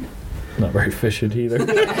Yeah. point. Not very efficient either.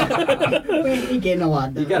 We ain't getting a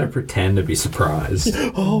lot done. You gotta pretend to be surprised.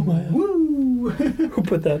 Oh, man. Woo! Who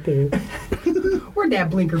put that there? Where'd that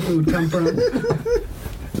blinker food come from?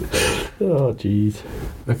 Oh, jeez.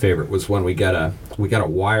 My favorite was when we got a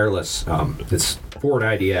wireless. It's Ford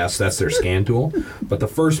IDS. That's their scan tool. But the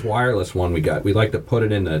first wireless one we got, we like to put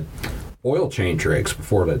it in the oil change rigs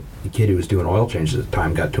before the kid who was doing oil changes at the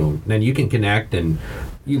time got to him. And then you can connect and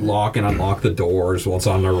you lock and unlock the doors while it's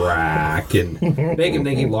on the rack and make him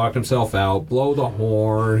think he locked himself out, blow the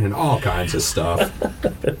horn, and all kinds of stuff.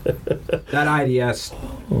 That IDS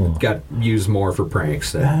got used more for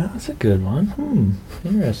pranks than. That's a good one.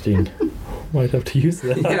 Interesting. Might have to use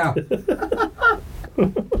that. Yeah.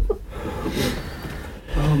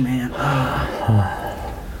 Oh man.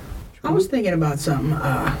 I was thinking about something.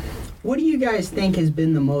 What do you guys think has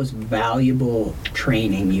been the most valuable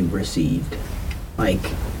training you've received? Like,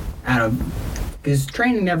 because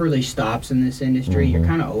training never really stops in this industry. You're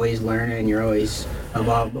kind of always learning. You're always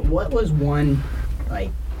evolved. But what was one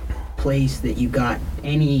place that you got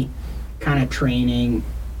any kind of training,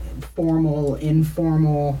 formal,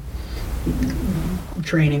 informal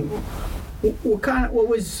training? What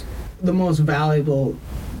was the most valuable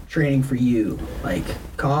training for you? Like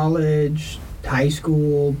college, high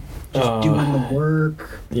school, just doing the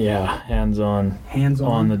work, Yeah, hands-on.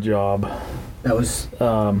 hands-on. On the job. That was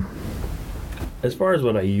As far as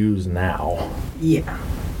what I use now, yeah.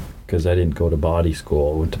 because I didn't go to body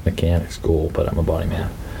school, I went to mechanic school, but I'm a body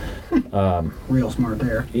man. Real smart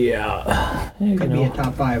there. Yeah. You Could be a know,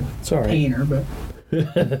 top 5 it's all right. painter, but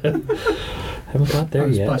Haven't got there I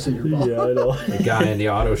was yet. busting your balls. Yeah, I know. The guy in the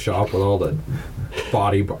auto shop with all the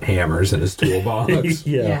body hammers in his toolbox.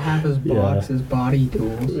 Yeah, half his box is body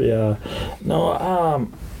tools. Yeah. No,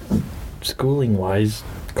 schooling wise,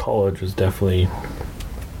 college was definitely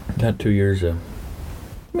got 2 years of.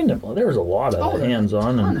 I mean, there was a lot of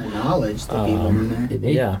hands-on ton and of knowledge that people in there. And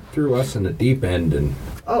they Yeah. threw us in the deep end, and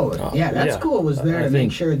Yeah, that yeah. school was there I to make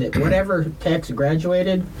think- sure that whatever techs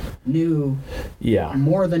graduated knew yeah,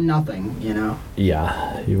 more than nothing, you know?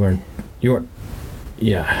 yeah. You weren't.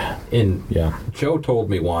 Yeah, and yeah. Joe told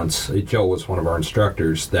me once, Joe was one of our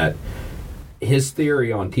instructors, that his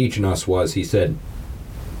theory on teaching us was, he said,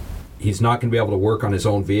 he's not going to be able to work on his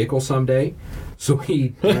own vehicle someday, so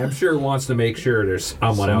he, I'm sure, wants to make sure there's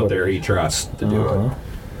someone out there he trusts to do it.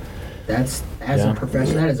 That's, as Yeah. a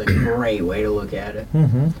professor, that is a great way to look at it.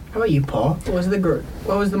 Mm-hmm. How about you, Paul?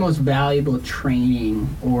 What was the most valuable training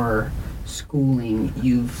or schooling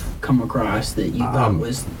you've come across that you thought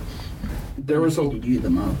was There was benefited you the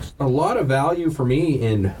most? a lot of value for me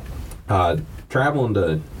in traveling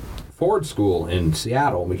to Ford School in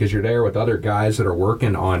Seattle, because you're there with other guys that are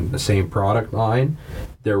working on the same product line.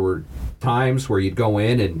 There were times where you'd go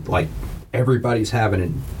in and like everybody's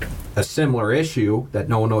having a similar issue that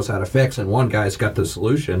no one knows how to fix, and one guy's got the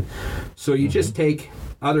solution. So you just take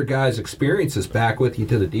other guys' experiences back with you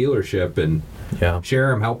to the dealership and Yeah.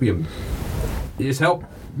 share them, help you, just help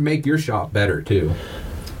make your shop better too.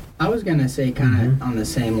 I was gonna say, kind of on the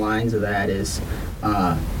same lines of that, is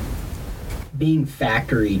being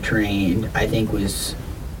factory trained. I think was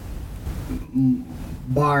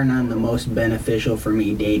bar none the most beneficial for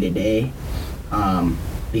me day to day,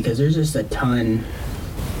 because there's just a ton.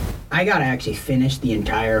 I gotta actually finish the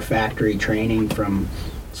entire factory training from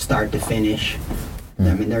start to finish.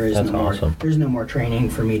 I mean, there is That's no more. awesome. There's no more training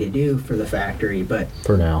for me to do for the factory, but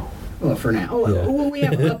For now. well, for now. Oh, Yeah. well, we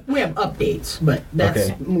have updates, but that's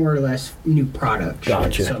Okay. more or less new product. shit.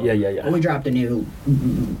 Gotcha. So, Yeah. We dropped a new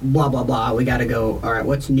blah blah blah. We got to go. All right,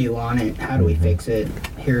 what's new on it? How do we fix it?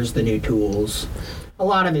 Here's the new tools. A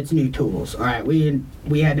lot of it's new tools. All right,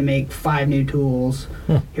 we had to make 5 new tools.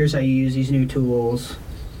 Here's how you use these new tools.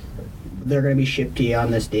 They're going to be shipped to you on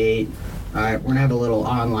this date. All right, we're going to have a little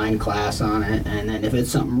online class on it, and then if it's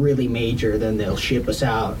something really major, then they'll ship us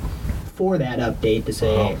out for that update to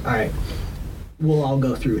say, Wow. all right, we'll all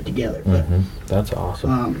go through it together. But That's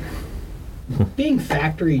awesome. being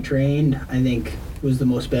factory trained, I think, was the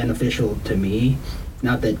most beneficial to me.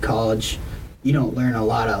 Not that college, you don't learn a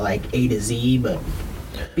lot of like A to Z, but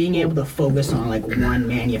being able to focus on like one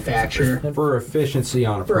manufacturer. For efficiency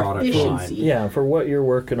on a For product efficiency. line. Yeah, for what you're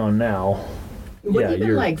working on now. But Yeah, even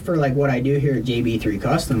you're- like for like what I do here at JB3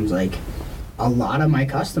 Customs, like a lot of my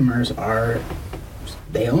customers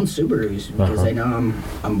they own Subarus because they know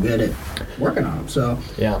I'm good at working on them. So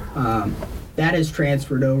Yeah. that has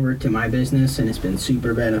transferred over to my business, and it's been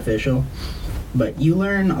super beneficial. But you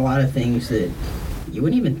learn a lot of things that you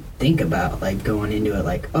wouldn't even think about, like going into it.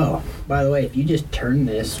 Like, oh, by the way, if you just turn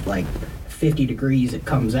this like 50 degrees, it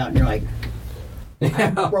comes out, and you're like, I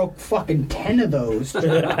broke fucking 10 of those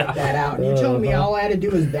to knock that out. And you told me all I had to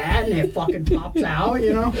do is that, and it fucking pops out,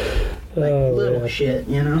 you know? Like little shit,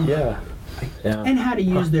 you know? Yeah. Yeah. And how to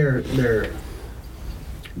use their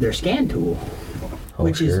scan tool, Oh,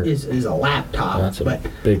 which sure. is a laptop, That's a but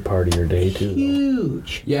big part of your day too. though.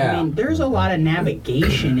 huge. Yeah. I mean, there's a lot of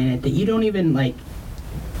navigation in it that you don't even like.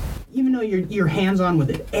 Even though you're hands-on with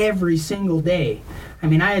it every single day. I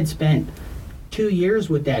mean, I had spent 2 years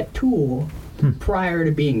with that tool prior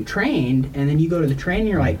to being trained, and then you go to the training,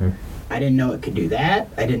 you're like, I didn't know it could do that.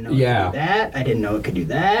 I didn't know it Yeah. could do that. I didn't know it could do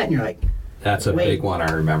that. And you're like, That's a Wait. big one I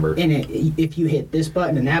remember. and if you hit this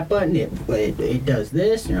button and that button, it does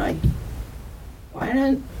this. And you're like, why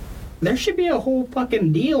not? There should be a whole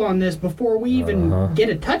fucking deal on this before we even get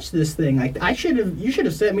to touch this thing. Like you should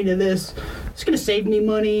have sent me to this. It's gonna save me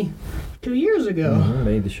money 2 years ago.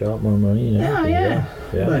 Made the shop more money. And Yeah, everything. yeah.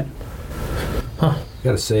 Yeah. But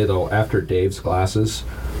Gotta say though, after Dave's classes,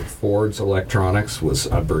 Ford's electronics was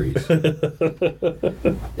a breeze.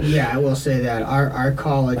 yeah, I will say that our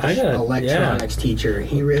college electronics teacher,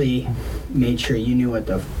 he really made sure you knew what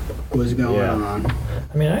the fuck was going Yeah. on.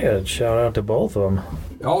 I mean, I got to shout out to both of them.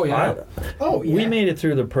 Oh yeah. Oh yeah, We made it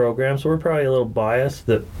through the program, so we're probably a little biased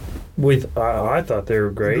that I thought they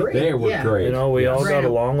were great. They were Yeah. great. You know, we all Right. got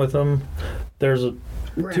along with them. There's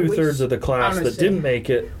Right, 2/3 of the class that honestly, didn't make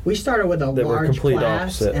it. We started with a that were large complete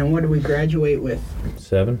class, opposite. and what did we graduate with?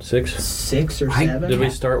 7, 6. 6 or I- 7? Did we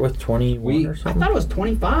start with 21 or I something? thought it was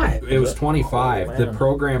 25. It was 25. Oh, The man.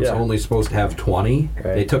 program's Yeah. only supposed to have 20.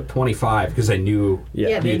 Right. They took 25 because they knew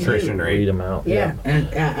Yeah, they nutrition knew. rate. Read them out. Yeah,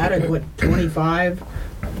 and out of what 25,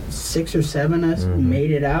 6 or 7 of us Mm-hmm.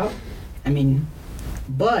 made it out. I mean,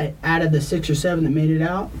 but out of the 6 or 7 that made it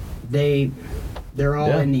out, they're all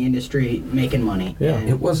Yeah. in the industry making money. Yeah. And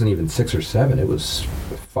It wasn't even 6 or 7. It was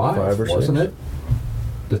 5, 5 or wasn't 6. it?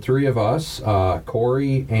 The 3 of us,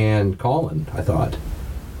 Corey and Colin, I thought.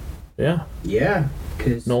 Yeah. yeah,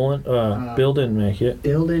 because Nolan, Bill didn't make it.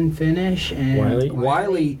 Bill didn't finish, and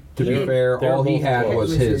Wiley? To be They're- fair, they're all he both had close.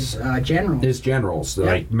 was his general. generals, Yeah.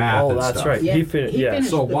 like math Oh, and that's stuff. right. Yeah, He finished. he Yeah. finished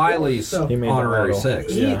So the Wiley's fourth, so- He made the honorary auto.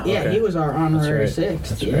 6. He, Yeah, okay. he was our honorary That's right. 6th.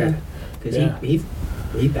 That's yeah, right. because Yeah.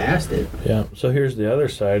 he passed it. Yeah. So here's the other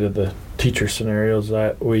side of the teacher scenarios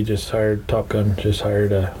that we just hired. Top Gun just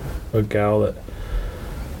hired a gal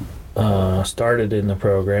that started in the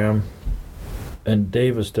program, and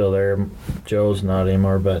Dave is still there. Joe's not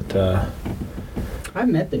anymore, but I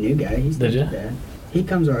met the new guy. He's Did not ya? bad. He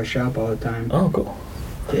comes to our shop all the time oh, cool.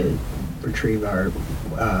 to retrieve our.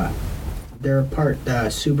 They're part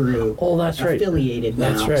Subaru Oh, that's right. affiliated now.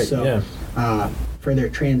 That's right. So, Yeah. for their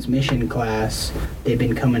transmission class, they've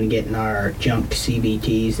been coming and getting our junk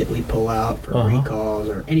CVTs that we pull out for Uh-huh. recalls,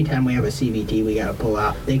 or anytime we have a CVT we got to pull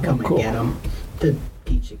out. They come cool. and get them to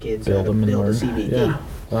teach the kids Build how to them and build a learn. CVT. Yeah.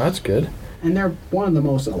 Well, that's good. And they're one of the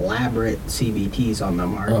most elaborate CVTs on the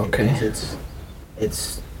market. Okay. because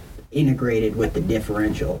it's integrated with the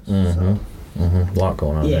differentials. Mm-hmm. So, Mm-hmm. A lot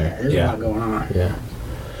going on yeah, there. there's a lot going on. Yeah.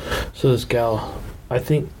 So this gal, I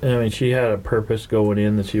mean, she had a purpose going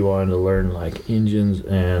in that she wanted to learn like engines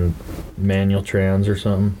and manual trans or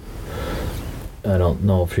something. I don't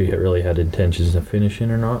know if she really had intentions of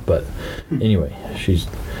finishing or not, but anyway,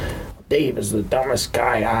 Dave is the dumbest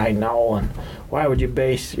guy I know, and why would you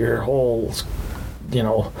base your whole,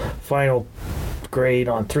 final grade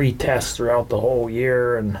on 3 tests throughout the whole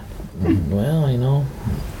year? And well,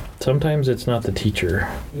 sometimes it's not the teacher.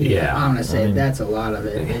 Yeah. I'm gonna say I mean- that's a lot of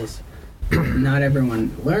it. Is not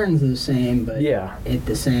everyone learns the same, but Yeah. at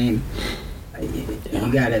the same,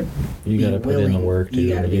 you gotta You be gotta put in the willing- work. You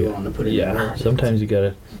to- gotta be willing to put in the Yeah, work. sometimes you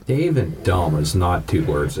gotta. Dave and dumb is not 2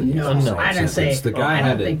 words that No, use No. I didn't say. The guy I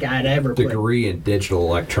had don't a think I'd ever put. degree in digital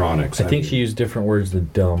electronics. I think she used different words than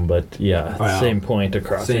dumb, but yeah, Wow. same point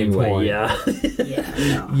across. Same anyway. point. Yeah, Yeah,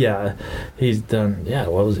 no. yeah. He's done. Yeah,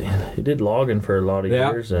 what was he? He did logging for a lot of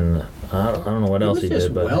Yeah. years, and I don't know what He else was he just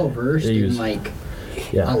did, but well versed he in was- like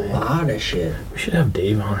yeah, a lot of shit. we should have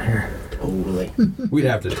Dave on here. Totally. we'd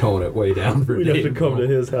have to tone it way down for We'd have to Dave. come to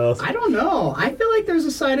his house. I don't know. I feel like there's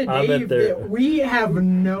a side of I bet Dave there- that we have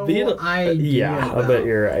no idea. Yeah, I about. bet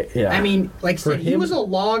you're right. Yeah, I mean, like I For said, he him- was a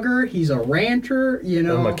logger. He's a rancher. You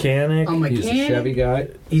know, a mechanic. A mechanic. He's a Chevy guy.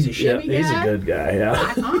 He's a Yeah, Chevy guy. he's a good guy.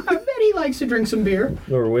 Yeah, I bet he likes to drink some beer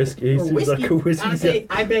or whiskey. He or seems whiskey. like a whiskey Honestly,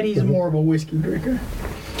 I bet he's more of a whiskey drinker.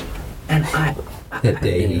 And That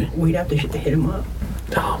day we'd have to hit him up.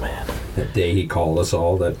 Oh man. That day he called us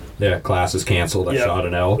all that class is canceled. I Yeah. shot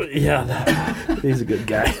an elk. Yeah, he's a good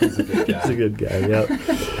guy. He's a good guy. He's a good guy. Yep.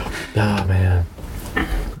 Oh man,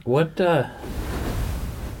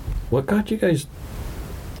 what got you guys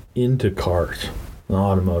into cars, the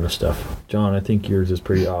automotive stuff? John, I think yours is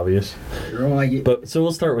pretty obvious. But so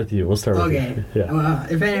we'll start with you. Okay. Yeah. Well,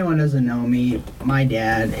 if anyone doesn't know me, my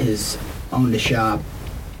dad has owned a shop.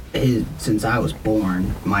 Since I was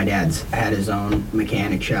born, my dad's had his own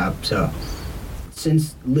mechanic shop. So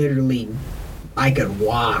since literally I could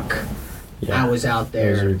walk, Yeah. I was out That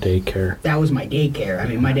was there. your daycare. That was my daycare. I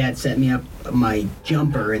mean, my dad set me up my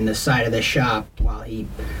jumper in the side of the shop while he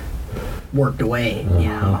worked away, you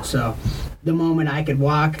know. Uh-huh. So the moment I could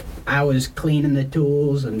walk, I was cleaning the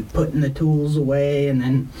tools and putting the tools away. And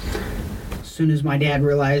then as soon as my dad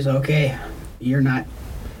realized, okay, you're not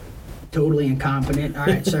totally incompetent, all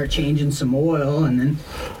right, start changing some oil. And then,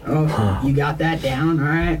 you got that down, all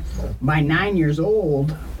right. By 9 years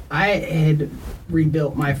old, I had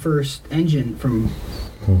rebuilt my first engine from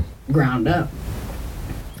ground up.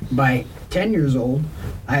 By 10 years old,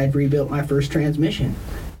 I had rebuilt my first transmission.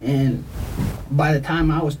 And by the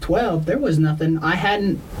time I was 12, there was nothing I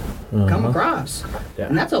hadn't come across. Yeah.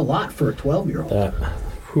 And that's a lot for a 12-year-old. That.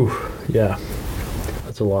 Whew, yeah.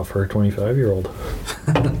 That's a lot for a 25-year-old.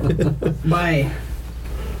 By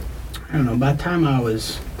the time I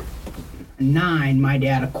was 9, my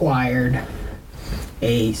dad acquired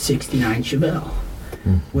a 69 Chevelle,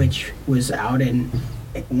 which was out in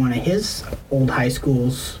one of his old high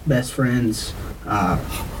school's best friends'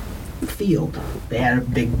 field. They had a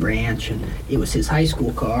big branch, and it was his high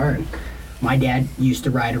school car. And my dad used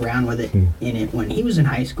to ride around with it in it when he was in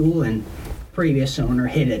high school, and previous owner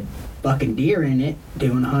hit a bucking deer in it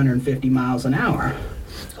doing 150 miles an hour.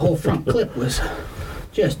 The whole front clip was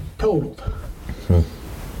just totaled.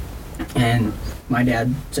 And my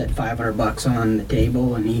dad set $500 on the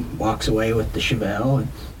table, and he walks away with the Chevelle, and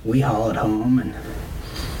we haul it home, and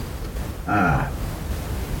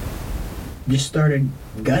just started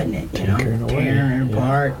gutting it, you know, Tinkering away, tearing it yeah.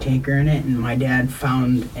 apart, tinkering it, and my dad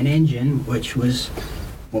found an engine, which was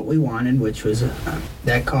what we wanted, which was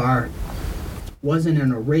that car wasn't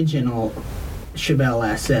an original Chevelle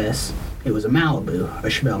SS. It was a Malibu, a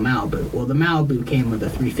Chevelle Malibu. Well, the Malibu came with a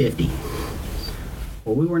 350.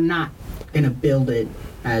 Well, we were not going to build it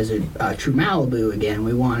as a true Malibu again.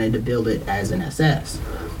 We wanted to build it as an SS.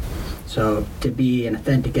 So to be an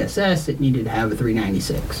authentic SS, it needed to have a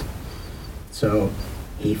 396. So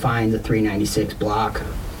he finds a 396 block.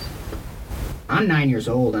 I'm 9 years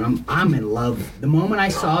old, and I'm in love. The moment I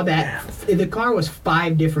saw that, the car was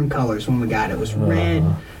 5 different colors when we got it. It was red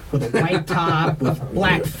with a white top, with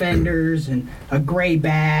black fenders, and a gray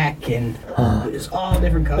back, and it was all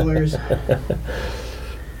different colors.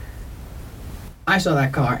 I saw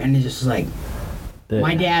that car, and it just was like,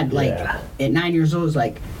 my dad, like, at 9 years old, was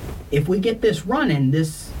like, if we get this running,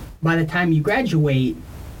 this, by the time you graduate,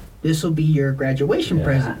 this will be your graduation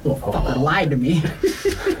present. Well, fucker lied to me.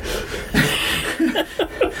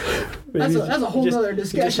 That's a whole other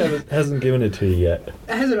discussion. Just hasn't given it to you yet.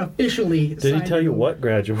 It hasn't officially. Did he tell you what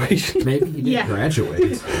graduation? Maybe he didn't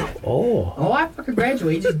graduate. Oh. Oh, I fucking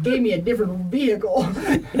graduated. He just gave me a different vehicle.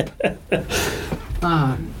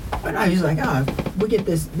 But I was like, we get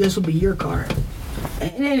this. This will be your car,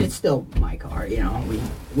 and then it's still my car. You know,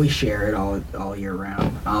 we share it all year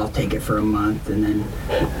round. I'll take it for a month, and then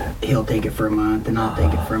he'll take it for a month, and I'll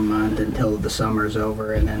take it for a month until the summer's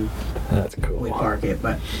over, and then That's cool. we park it.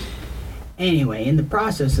 But anyway, in the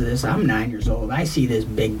process of this, I'm 9 years old. I see this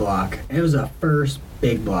big block. It was the first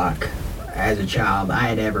big block as a child I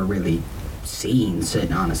had ever really seen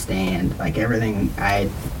sitting on a stand. Like, everything I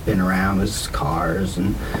had been around was cars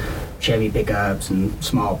and Chevy pickups and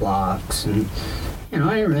small blocks, and you know,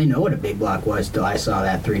 I didn't really know what a big block was till I saw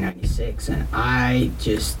that 396, and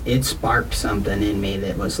it sparked something in me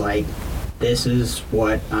that was like, this is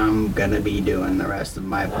what I'm gonna be doing the rest of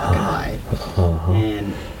my fucking life.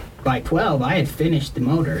 And by 12, I had finished the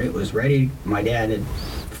motor. It was ready. My dad had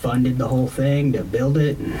funded the whole thing to build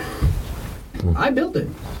it, and I built it.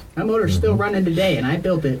 That motor's still running today, and I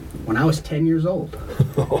built it when I was 10 years old.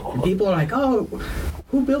 And people are like, oh,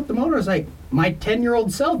 who built the motor? I was like, my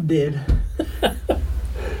 10-year-old self did.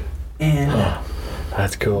 And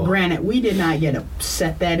that's cool. Granted, we did not get to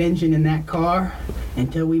set that engine in that car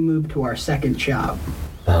until we moved to our second shop.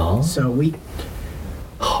 Oh. So we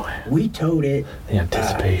towed it. The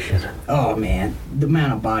anticipation. Oh man, the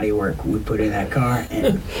amount of body work we put in that car,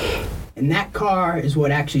 and that car is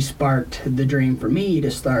what actually sparked the dream for me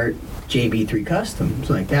to start JB3 Customs.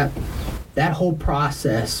 Like that whole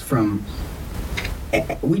process from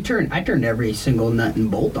I turned every single nut and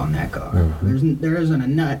bolt on that car. There isn't a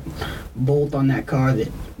nut bolt on that car that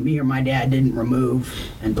me or my dad didn't remove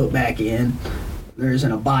and put back in. There isn't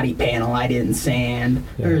a body panel I didn't sand.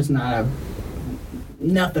 Yeah. There's not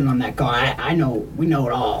nothing on that car. I know, we know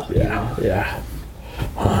it all. You know? Yeah.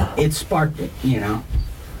 It sparked it, you know.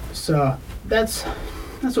 So that's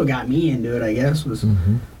what got me into it, I guess, was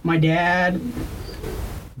my dad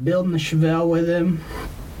building the Chevelle with him.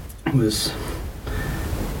 Was,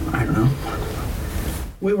 I don't know.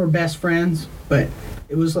 We were best friends, but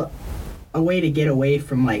it was a way to get away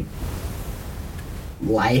from like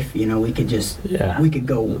life, you know. We could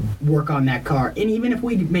go work on that car, and even if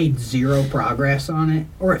we made zero progress on it,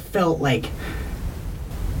 or it felt like,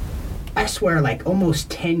 I swear, like almost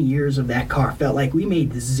 10 years of that car felt like we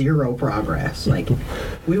made zero progress. Like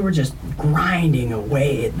we were just grinding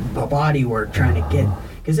away at the body work trying to get,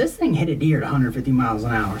 because this thing hit a deer at 150 miles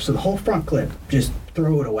an hour, so the whole front clip, just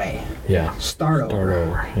throw it away. Yeah. Start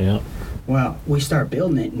over. Yeah. Well, we start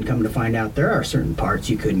building it and come to find out there are certain parts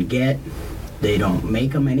you couldn't get. They don't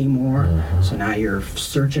make them anymore. So now you're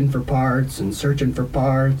searching for parts. And The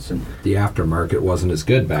aftermarket wasn't as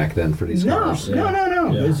good back then for these cars. No.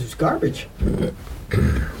 Yeah. It was just garbage.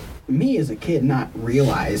 Me as a kid not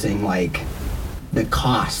realizing like the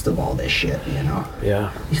cost of all this shit, you know.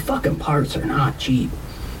 Yeah. These fucking parts are not cheap.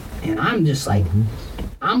 And I'm just like,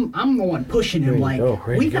 I'm the one pushing him, like,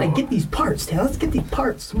 we gotta get these parts, Dad. Let's get these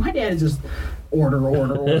parts. So my dad is just order.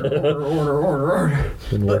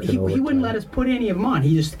 But he wouldn't let us put any of them on.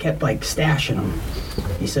 He just kept like stashing them.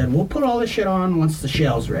 He said, we'll put all this shit on once the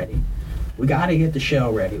shell's ready. We gotta get the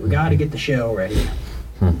shell ready. You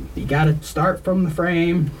gotta start from the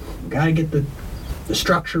frame. We gotta get the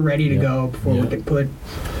structure ready to go before we can put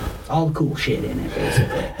all the cool shit in it,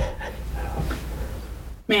 basically.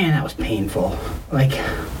 Man, that was painful. Like,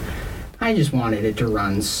 I just wanted it to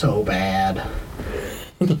run so bad.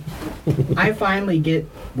 We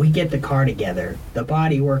get the car together. The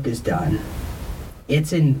body work is done.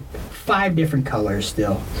 It's in 5 different colors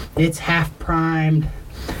still. It's half primed,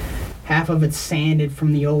 half of it's sanded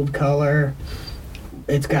from the old color.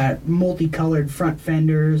 It's got multicolored front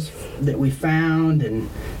fenders that we found,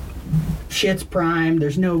 and shit's primed.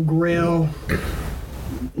 There's no grill,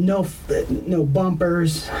 no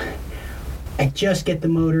bumpers. I just get the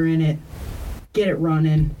motor in it, get it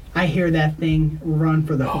running. I hear that thing run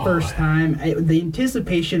for the first time. The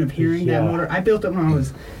anticipation of hearing that motor. I built it when I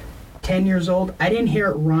was 10 years old. I didn't hear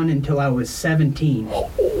it run until I was 17.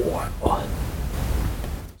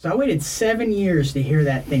 So I waited 7 years to hear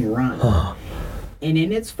that thing run. And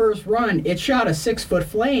in its first run, it shot a 6-foot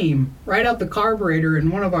flame right out the carburetor,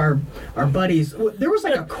 and one of our buddies, there was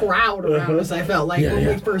like a crowd around us, I felt like, when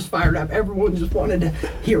we first fired up. Everyone just wanted to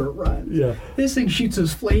hear it run. Yeah. This thing shoots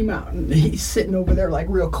his flame out, and he's sitting over there like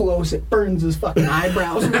real close. It burns his fucking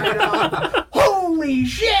eyebrows right off. Holy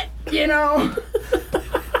shit, you know?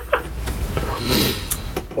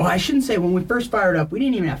 Well, I shouldn't say when we first fired up, we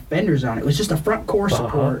didn't even have fenders on it. It was just a front core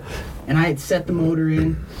support, and I had set the motor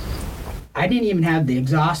in. I didn't even have the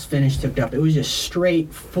exhaust finish hooked up. It was just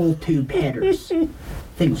straight full tube headers.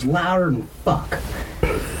 Thing was louder than fuck.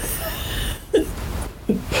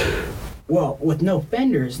 Well, with no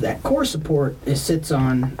fenders, that core support sits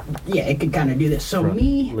on. Yeah, it could kind of do this. So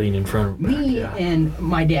lean in front of and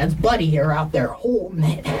my dad's buddy are out there holding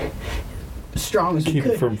it as strong as we keep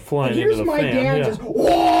could. it from flying and into the my fan. dad just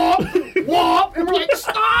whoop, whoop, and we're like,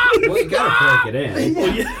 stop! Well, you gotta break it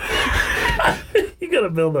in. You gotta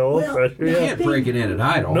build the oil pressure. You Yeah. can't break it in at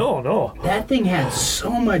idle. No. That thing had so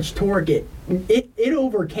much torque. It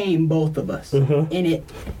overcame both of us, and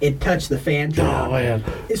it touched the fan shroud. Oh man.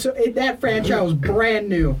 So that fan shroud was brand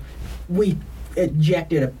new. We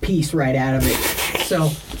ejected a piece right out of it. So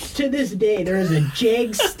to this day, there is a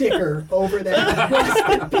Jag sticker over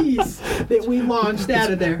that piece that we launched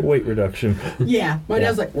out of there. Weight reduction. Yeah, my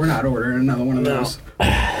dad's like, we're not ordering another one of those.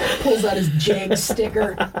 Pulls out his Jag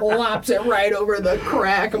sticker, lops it right over the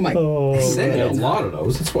crack. I'm like, They send you a lot of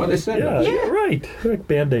those. That's why they send them. Yeah, right. Like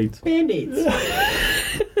Band-Aids. Band-Aids.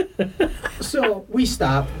 So we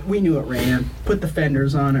stopped. We knew it ran. Put the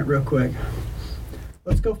fenders on it real quick.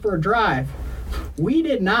 Let's go for a drive. We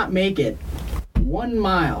did not make it 1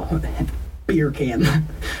 mile. Beer can.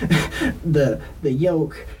 the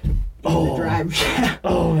yoke. The drive shaft.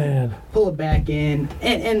 Oh man. Pull it back in,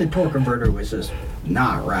 and the torque converter was just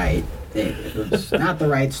not right. It was not the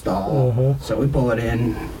right stall. So we pull it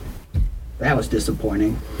in. That was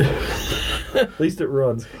disappointing. At least it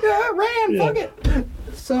runs. Yeah, it ran. Fuck it.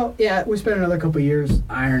 So yeah, we spent another couple years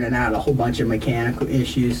ironing out a whole bunch of mechanical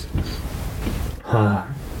issues.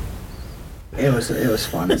 It was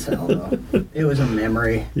fun as hell though. It was a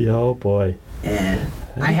memory. Yeah, oh boy. And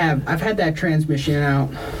I've had that transmission out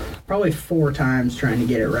probably 4 times trying to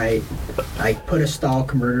get it right. I put a stall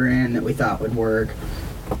converter in that we thought would work.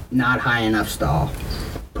 Not high enough stall.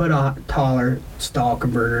 Put a taller stall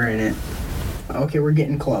converter in it. Okay, we're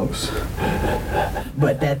getting close.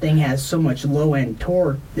 But that thing has so much low end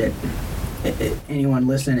torque that anyone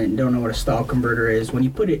listening and don't know what a stall converter is, when you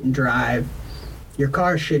put it in drive, your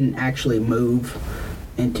car shouldn't actually move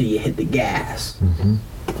until you hit the gas.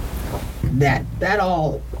 That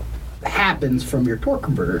all happens from your torque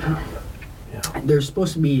converter. There's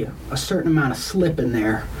supposed to be a certain amount of slip in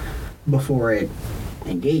there before it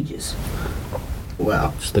engages.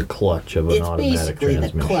 Well, It's the clutch of an it's automatic basically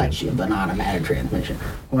transmission. the clutch of an automatic transmission.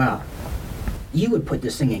 Well, you would put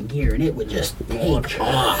this thing in gear and it would just take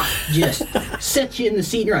off. Just set you in the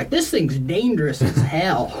seat and you're like, this thing's dangerous as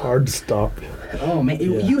hell. Hard to stop. Oh man,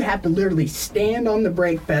 you have to literally stand on the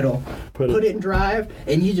brake pedal, put it in drive,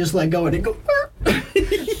 and you just let go and it goes.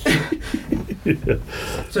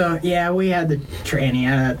 So yeah, we had the tranny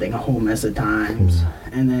out of that thing a whole mess of times,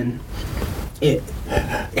 and then it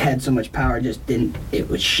had so much power, it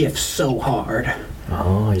would shift so hard.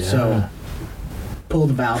 Oh yeah. So pull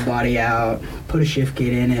the valve body out, put a shift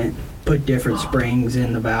kit in it, put different springs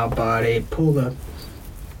in the valve body, pull the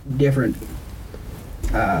different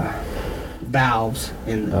valves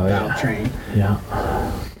in the valve train. Yeah.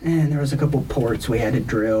 And there was a couple ports we had to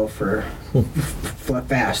drill for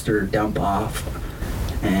faster dump off.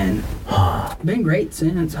 And been great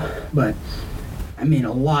since. But I mean,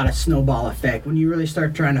 a lot of snowball effect. When you really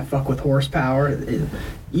start trying to fuck with horsepower,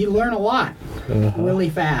 you learn a lot really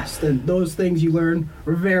fast. And those things you learn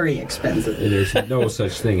are very expensive. There's no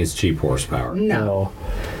such thing as cheap horsepower. No.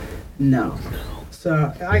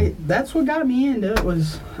 So that's what got me into it,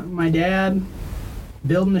 was my dad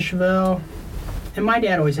building the Chevelle, And my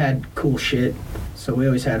dad always had cool shit, so we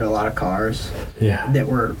always had a lot of cars Yeah. that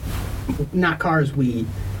were not cars we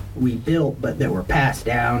built, but that were passed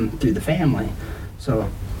down through the family. So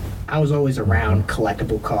I was always around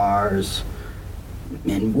collectible cars,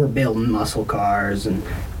 and we're building muscle cars, and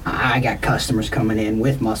I got customers coming in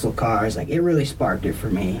with muscle cars. Like, it really sparked it for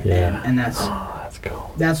me. Yeah. And that's Oh, that's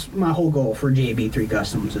cool. that's my whole goal for JB3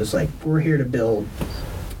 Customs. Is like, we're here to build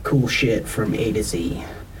cool shit from A to Z.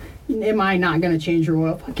 Am I not going to change your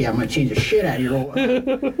oil? Fuck yeah, I'm going to change the shit out of your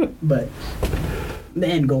oil. But the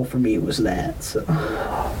end goal for me was that. So,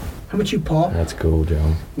 how about you, Paul? That's cool,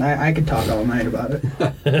 Joe. I could talk all night about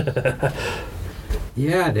it.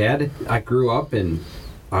 Yeah, Dad. I grew up and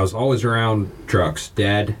I was always around trucks.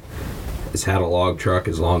 Dad has had a log truck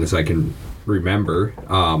as long as I can remember.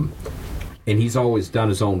 And he's always done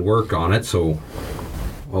his own work on it, so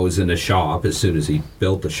I was in the shop as soon as he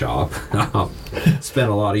built the shop. Spent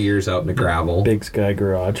a lot of years out in the gravel. Big Sky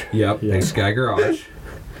Garage. Yep, Yeah. Big Sky Garage.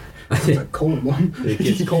 It's a cold one. It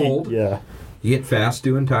gets cold. Yeah. You get fast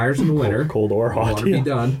doing tires in the winter. Cold or hot. Want to be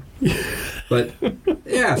done. But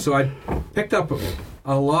yeah, so I picked up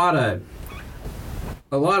a lot of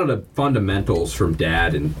the fundamentals from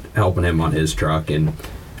Dad and helping him on his truck, and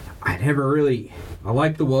I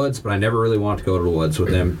like the woods, but I never really wanted to go to the woods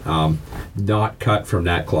with him. Not cut from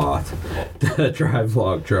that cloth to drive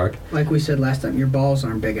log truck. Like we said last time, your balls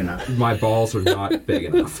aren't big enough. My balls are not big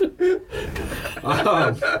enough.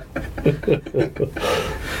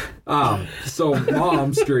 So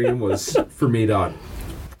Mom's dream was for me to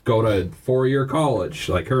go to 4-year college.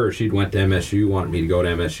 Like her, she'd went to MSU, wanted me to go to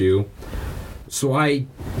MSU. So I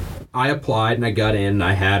applied and I got in.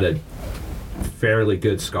 I had a fairly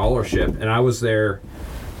good scholarship, and I was there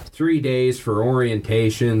 3 days for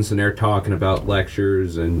orientations, and they're talking about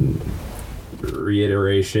lectures and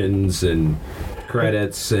reiterations and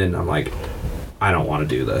credits, and I'm like, I don't want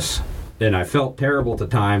to do this. And I felt terrible at the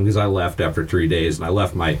time because I left after 3 days, and I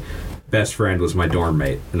left my best friend was my dorm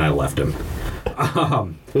mate, and I left him.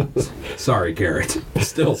 Sorry, Garrett.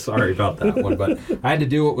 Still sorry about that one, but I had to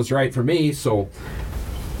do what was right for me, so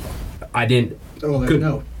I didn't. Oh, there's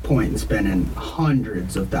no point in spending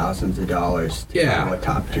hundreds of thousands of dollars to Yeah. go to a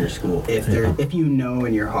top tier school if you know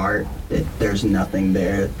in your heart that there's nothing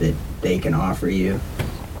there that they can offer you.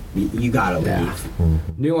 You gotta leave.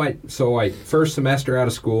 Yeah. So I first semester out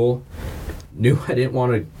of school, knew I didn't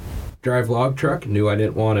want to drive log truck, knew I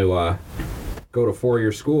didn't want to go to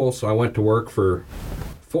 4-year school, so I went to work for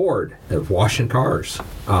Ford at washing cars.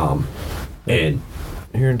 And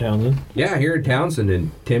Here in Townsend. yeah, here in Townsend,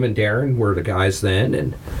 and Tim and Darren were the guys then,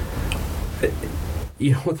 and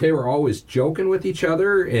they were always joking with each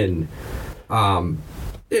other, and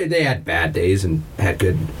they had bad days and had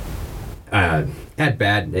good had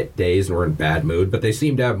bad days and were in bad mood, but they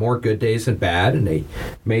seemed to have more good days than bad, and they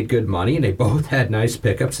made good money, and they both had nice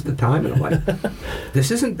pickups at the time, and I'm like,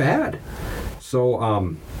 this isn't bad.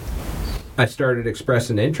 So I started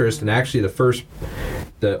expressing interest, and actually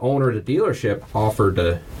the owner of the dealership offered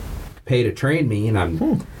to pay to train me, and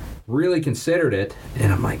I'm really considered it,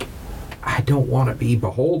 and I'm like, I don't want to be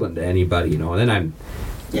beholden to anybody, and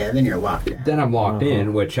Then you're locked in. then I'm locked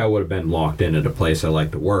in, which I would have been locked in at a place I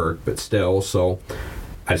like to work, but still, so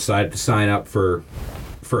I decided to sign up for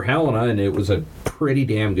Helena, and it was a pretty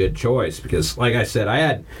damn good choice because, like I said, I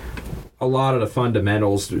had a lot of the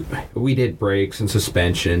fundamentals. We did brakes and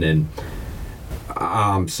suspension and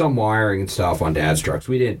some wiring and stuff on Dad's trucks.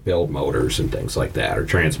 We didn't build motors and things like that or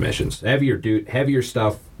transmissions. Heavier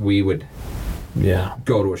stuff we would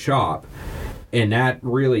go to a shop, and that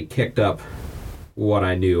really kicked up what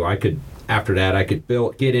I knew. After that I could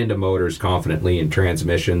get into motors confidently and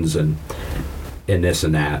transmissions and this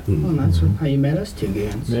and that. And Well, that's how you met us two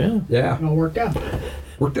games. Yeah. It all worked out.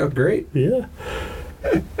 worked out great. Yeah.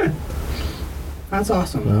 That's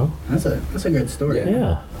awesome. Well. That's a good story.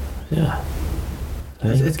 Yeah. Yeah.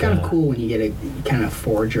 It's kind of cool when you get to kind of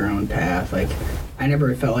forge your own path. Like, I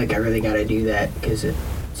never felt like I really got to do that because it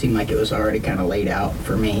seemed like it was already kind of laid out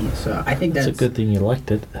for me. So I think that's It's a good thing you liked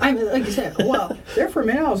it. I mean, like I said, well, there for a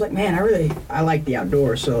minute I was like, man, I like the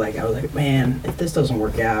outdoors. So like I was like, man, if this doesn't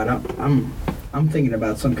work out, I'm thinking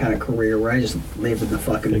about some kind of career where I just live in the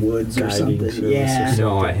fucking Like woods or guiding something. service or Yeah. something.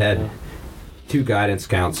 No, I had 2 guidance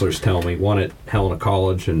counselors tell me, one at Helena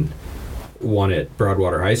College and one at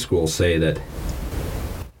Broadwater High School, say that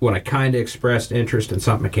when I kind of expressed interest in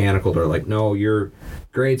something mechanical, they're like, no, your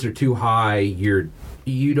grades are too high.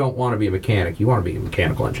 You don't want to be a mechanic. You want to be a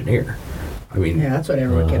mechanical engineer. I mean, Yeah, that's what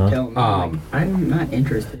everyone kept telling me. I'm like, I'm not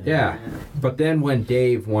interested. in yeah. that. But then when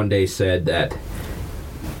Dave one day said that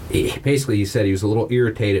basically he said he was a little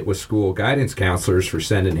irritated with school guidance counselors for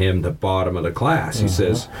sending him the bottom of the class. He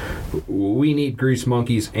says, we need grease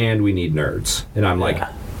monkeys and we need nerds. And I'm like,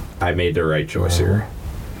 I made the right choice here.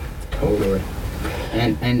 Totally.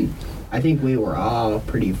 And I think we were all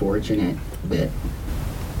pretty fortunate that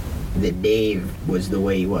Dave was the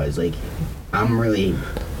way he was. Like, I'm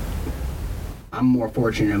more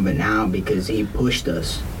fortunate of it now because he pushed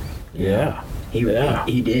us. Yeah.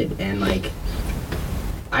 He did. And like,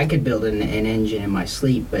 I could build an engine in my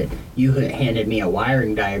sleep, but you handed me a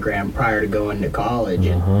wiring diagram prior to going to college,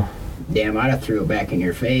 and damn, I'd have threw it back in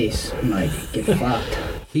your face. I'm like, get fucked.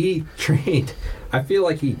 He trained, I feel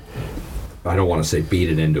like I don't want to say beat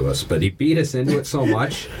it into us, but he beat us into it so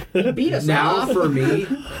much. He beat us now off. for me.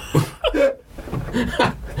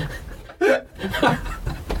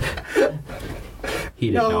 He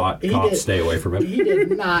did not. Cops, stay away from him. He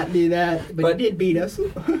did not do that, but he did beat us.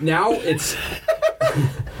 Now it's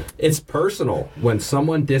personal. When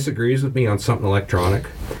someone disagrees with me on something electronic,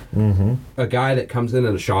 a guy that comes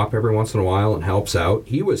into the shop every once in a while and helps out,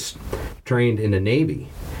 he was trained in the Navy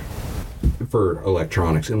for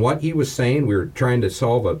electronics, and what he was saying, we were trying to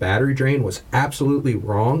solve a battery drain, was absolutely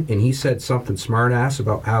wrong, and he said something smart ass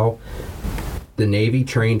about how the Navy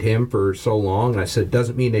trained him for so long, and I said,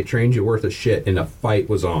 doesn't mean they trained you worth a shit, and a fight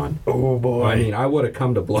was on. Oh boy. I mean, I would have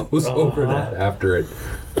come to blows over that after it.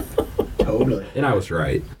 Totally. And I was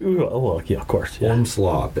right. Well, yeah, of course. Yeah. Ohm's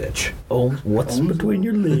law, bitch. What's between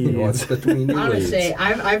your legs? What's between your legs? Honestly,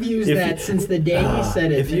 I've used that since the day he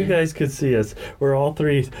said it. If you guys could see us, we're all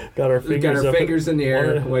three got our We fingers got our up fingers in the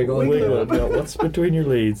air, wiggling. wiggling. Yeah, what's between your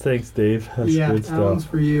leads? Thanks, Dave. That's good that one's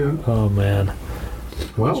stuff. for you. Oh man.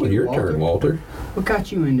 Well, your Walter? turn, Walter. What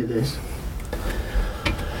got you into this?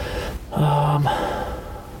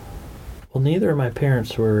 Well, neither of my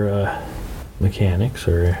parents were mechanics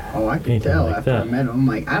or Oh, I could anything tell like after that. I met him. I'm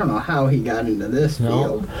like, I don't know how he got into this No.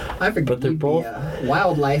 field. I figured But they're he'd both- be a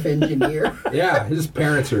wildlife engineer. Yeah, his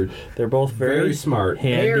parents are They're both very smart.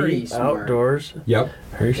 handy, Very smart. outdoors, Yep.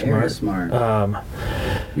 very Very smart. smart.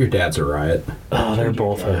 Your dad's a riot. They're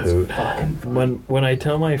both a That's hoot. fucking fun. When I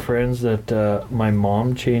tell my friends that my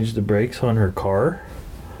mom changed the brakes on her car,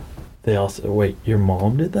 they all say, "Wait, your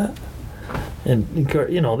mom did that?" And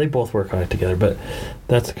you know, they both work on it together. But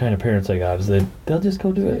that's the kind of parents I got, is they'll just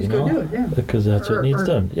go do it. Just You go know, do it, yeah. because that's what needs Or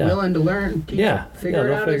done. Yeah, Willing to learn, teach, yeah, figure it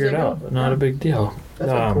they'll out. figure as it they out. go. Not Yeah. a big deal.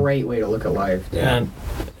 That's a great way to look at life. Yeah. And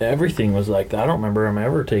everything was like that. I don't remember him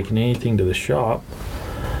ever taking anything to the shop.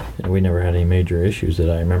 And we never had any major issues that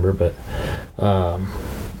I remember. But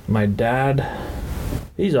my dad,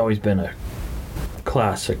 he's always been a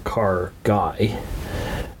classic car guy.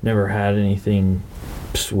 Never had anything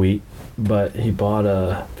sweet. But he bought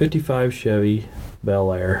a 55 Chevy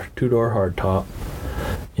Bel Air 2-door hardtop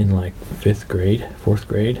in like 4th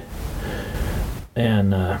grade.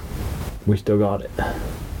 And we still got it.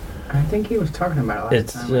 I think he was talking about it last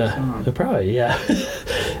It's time I saw him. probably, yeah.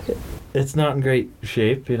 It's not in great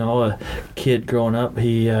shape, you know. A kid growing up,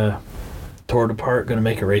 he tore it apart, going to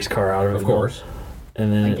make a race car out of it. Of course.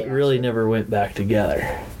 And then I it guess. really never went back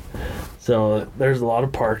together. So there's a lot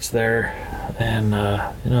of parts there, and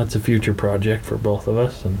you know, it's a future project for both of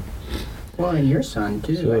us. And Well, and your son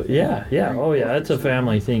too. I so think. yeah. Very Oh yeah, it's a important.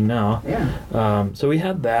 family thing now. Yeah. So we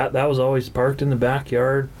had that. That was always parked in the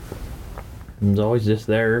backyard. It was always just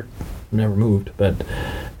there. Never moved, but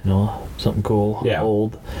you know, something cool, Yeah.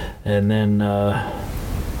 old. And then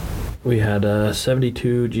we had a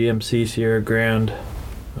 72 GMC Sierra Grand,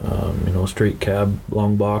 you know, straight cab,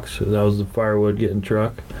 long box. That was the firewood getting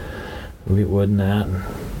truck. We get wood in that, and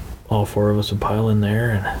all four of us would pile in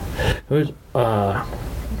there. And it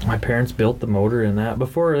was my parents built the motor in that.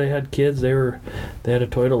 Before they had kids, they had a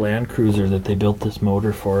Toyota Land Cruiser that they built this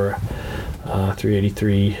motor for,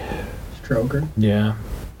 383. Stroker. Yeah,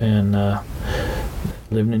 and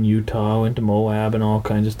living in Utah, went to Moab and all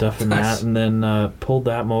kinds of stuff in Nice. that, and then pulled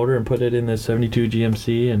that motor and put it in the 72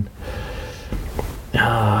 GMC, and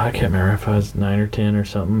I can't remember if I was 9 or 10 or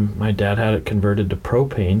something. My dad had it converted to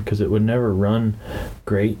propane because it would never run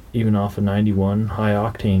great, even off a 91 high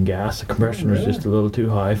octane gas. The compression was just a little too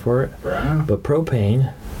high for it. Wow. But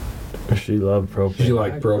propane, she loved propane. You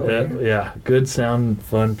like propane? Yeah, good sound,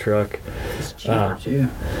 fun truck. It's cheaper too.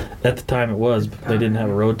 At the time it was, but they didn't have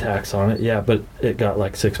a road tax on it. Yeah, but it got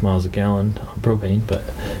like 6 miles a gallon on propane, but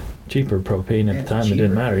cheaper propane at Yeah, the time. It cheaper,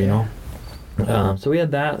 didn't matter, you yeah. know. So we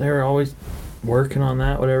had that. They were always working on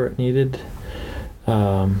that, whatever it needed.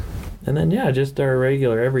 And then, yeah, just our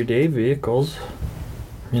regular everyday vehicles.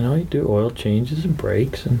 You know, you do oil changes and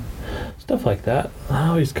brakes and stuff like that. I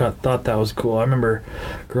always thought that was cool. I remember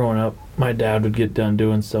growing up, my dad would get done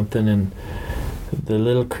doing something, and the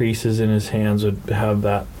little creases in his hands would have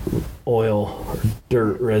that oil or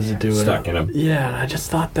dirt residue Stuck in 'em. Yeah, and I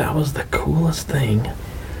just thought that was the coolest thing.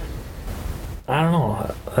 I don't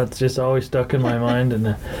know. That's just always stuck in my mind.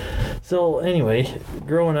 And so anyway,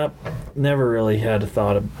 growing up, never really had a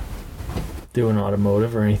thought of doing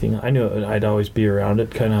automotive or anything. I knew I'd always be around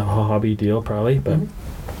it, kind of a hobby deal probably, but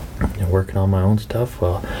working on my own stuff.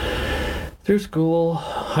 Well, through school,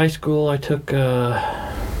 high school, I took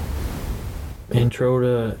intro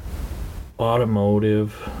to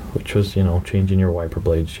automotive, which was, changing your wiper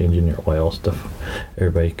blades, changing your oil stuff.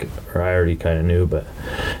 Everybody, or I already kind of knew, but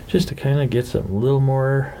just to kind of get some a little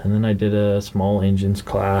more. And then I did a small engines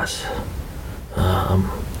class.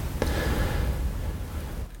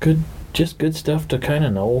 Good stuff to kind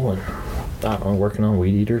of know. And I don't know, working on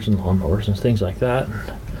weed eaters and lawnmowers and things like that.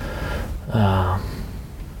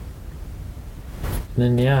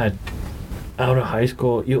 Then out of high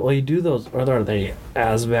school, you do those, or are they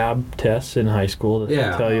ASVAB tests in high school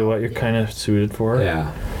that tell you what you're kind of suited for?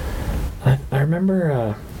 Yeah. I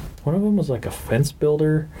remember one of them was like a fence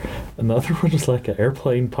builder, another one was like an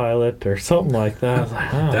airplane pilot or something like that. I was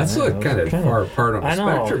like, That's kind of far apart on the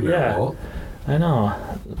spectrum there, Walt. I know.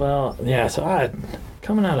 Well, yeah, so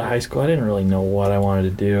coming out of high school, I didn't really know what I wanted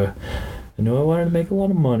to do. I knew I wanted to make a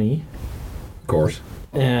lot of money. Of course.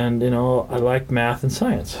 And, I liked math and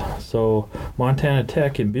science. So Montana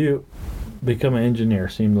Tech in Butte, become an engineer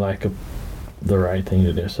seemed like the right thing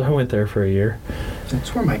to do. So I went there for a year.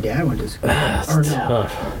 That's where my dad went to school. That's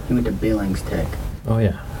tough. He went to Billings Tech. Oh,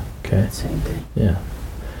 yeah. Okay. Same thing. Yeah.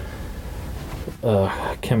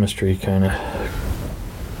 Chemistry kind of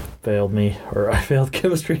failed me, or I failed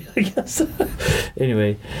chemistry, I guess.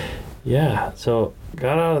 Anyway, yeah. So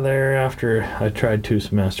got out of there after I tried 2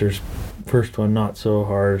 semesters. First one not so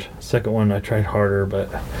hard. Second one I tried harder, but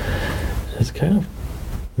it's kind of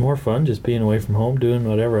more fun just being away from home, doing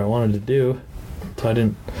whatever I wanted to do. So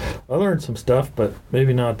I learned some stuff, but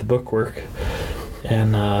maybe not the book work.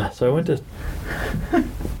 And so I went to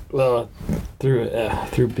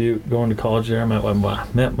through Butte, going to college there. I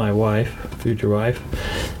met my wife, future wife,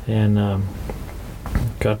 and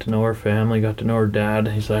got to know her family, got to know her dad.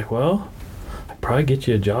 He's like, well, I'd probably get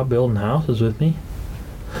you a job building houses with me.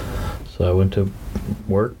 So I went to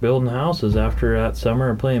work building houses after that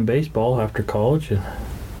summer and playing baseball after college, and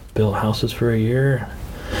built houses for a year.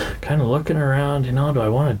 Kind of looking around, do I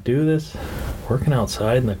want to do this? Working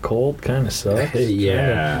outside in the cold kind of sucks.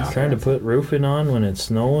 Yeah. Trying to put roofing on when it's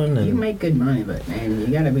snowing. And you make good money, but man, you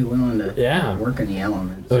got to be willing to work in the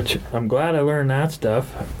elements. Which I'm glad I learned that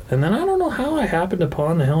stuff. And then I don't know how I happened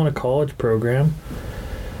upon the Helena College program.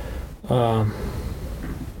 Enrolled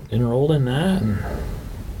in that and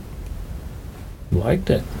liked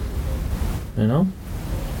it.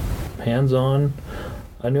 Hands-on.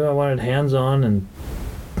 I knew I wanted hands-on and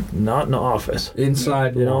not in the office.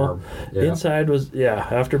 Inside, warm. Yeah. Inside was,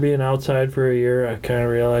 after being outside for a year, I kind of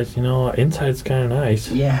realized, inside's kind of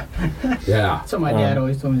nice. Yeah. Yeah. So my dad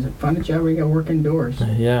always told me, find a job where you got to work indoors.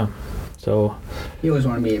 Yeah. So. He always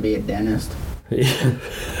wanted me to be a dentist.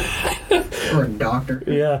 Or a doctor.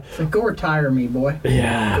 Yeah. It's like, go retire me, boy.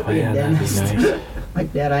 Yeah. Go be a dentist. That'd be nice.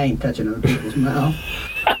 Like, Dad, I ain't touching other people's mouth.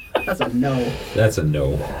 That's a no. That's a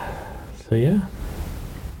no. So,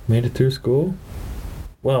 made it through school.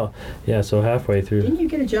 Well, so halfway through. Didn't you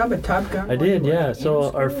get a job at Top Gun? I did, yeah.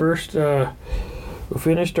 So our first, we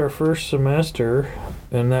finished our first semester,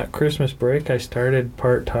 and that Christmas break I started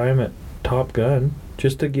part-time at Top Gun,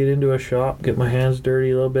 just to get into a shop, get my hands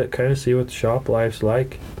dirty a little bit, kind of see what the shop life's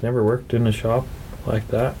like. Never worked in a shop like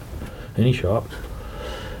that, any shop.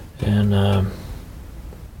 And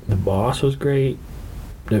the boss was great.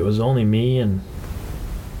 It was only me and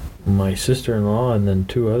my sister-in-law and then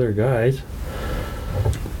 2 other guys.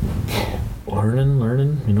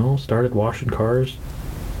 Learning, started washing cars,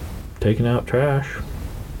 taking out trash,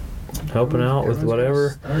 helping out with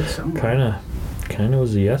whatever. Kind of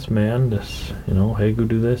was a yes man. Just, hey, go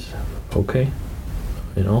do this. Okay.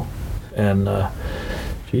 And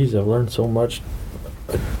geez, I've learned so much.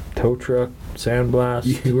 A tow truck,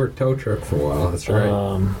 sandblast. You worked tow truck for a while. That's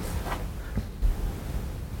right.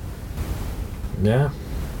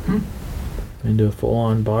 Into a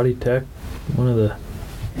full-on body tech.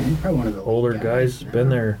 Probably one of the older guys. Been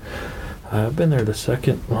there. I've been there the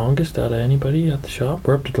second longest out of anybody at the shop.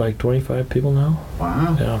 We're up to like 25 people now.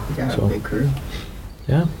 Wow. Yeah. You got a big crew.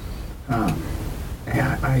 Yeah.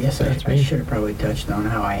 I guess I should have probably touched on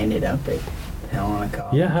how I ended up at Helena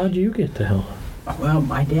College. Yeah, how'd you get to Helena? Well,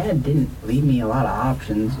 my dad didn't leave me a lot of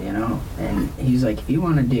options, and he's like, if you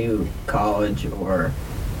want to do college or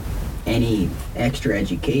any extra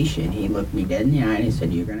education, he looked me dead in the eye and he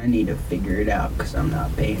said, "You're gonna need to figure it out because I'm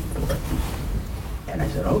not paying for it." And I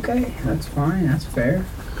said, "Okay, that's fine, that's fair."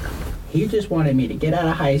 He just wanted me to get out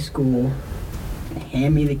of high school and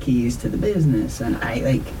hand me the keys to the business. And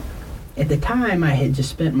at the time, I had just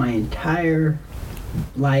spent my entire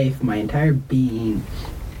life, my entire being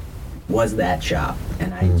was that shop.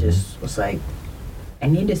 And I just was like, I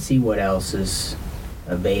need to see what else is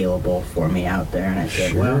available for me out there. And I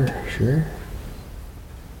said, Sure.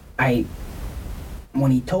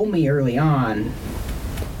 When he told me early on,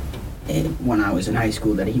 when I was in high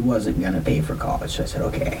school, that he wasn't going to pay for college, so I said,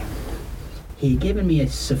 okay. He had given me a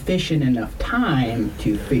sufficient enough time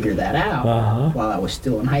to figure that out while I was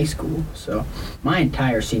still in high school. So my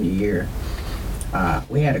entire senior year,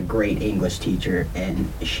 we had a great English teacher, and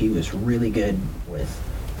she was really good with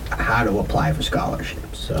how to apply for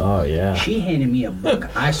scholarships. So she handed me a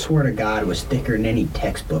book. I swear to God, it was thicker than any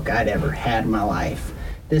textbook I'd ever had in my life.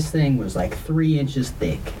 This thing was like 3 inches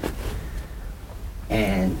thick.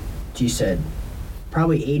 And she said,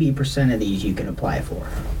 probably 80% of these you can apply for.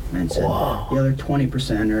 And said the other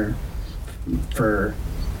 20% are for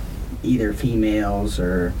either females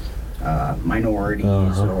or minorities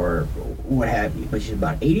or what have you. But she said,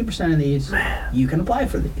 about 80% of these, you can apply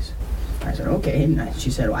for these. I said, okay. And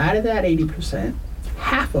she said, well, out of that 80%,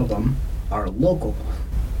 half of them are local.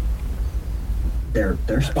 They're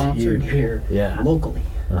sponsored here locally.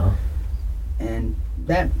 And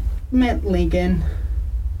that meant Lincoln.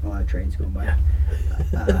 A lot of trains going by.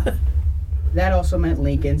 That also meant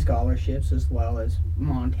Lincoln scholarships as well as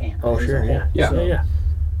Montana. Oh, sure,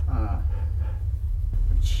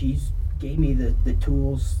 She gave me the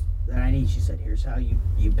tools that I need. She said, here's how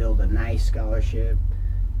you build a nice scholarship.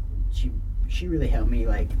 She really helped me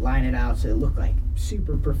line it out so it looked like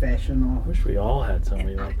super professional. I wish we all had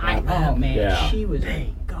somebody like that. Oh man, she was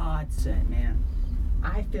a godsend, man.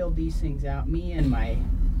 I filled these things out. Me and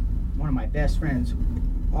one of my best friends,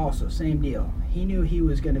 also same deal. He knew he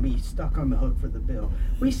was going to be stuck on the hook for the bill.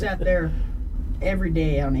 We sat there every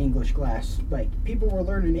day on English class. People were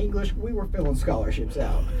learning English, we were filling scholarships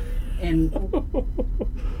out. And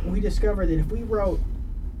we discovered that if we wrote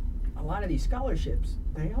a lot of these scholarships,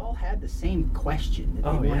 they all had the same question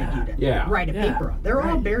that they wanted you to write a paper on. They're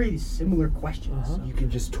all very similar questions. So. You can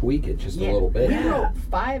just tweak it just a little bit. We wrote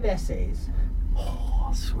 5 essays.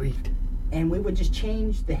 Oh, sweet. And we would just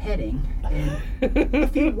change the heading and a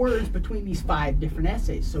few words between these 5 different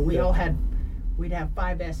essays. So we'd have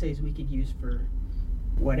 5 essays we could use for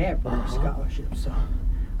whatever scholarship. So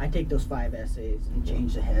I take those 5 essays and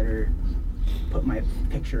change the header, put my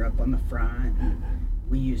picture up on the front, and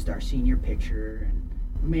we used our senior picture and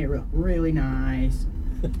made it really nice.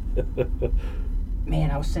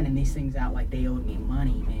 Man, I was sending these things out like they owed me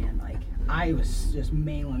money, man. I was just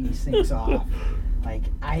mailing these things off.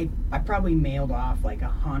 I probably mailed off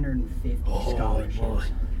 150 scholarships. Boy.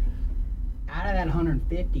 Out of that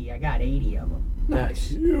 150, I got 80 of them.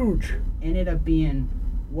 That's huge. Ended up being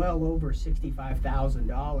well over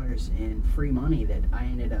 $65,000 in free money that I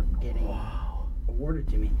ended up getting awarded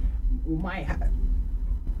to me.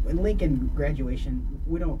 In Lincoln graduation,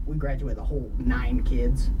 we graduate the whole 9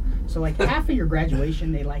 kids. So half of your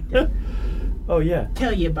graduation, they like to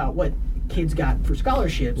tell you about what kids got for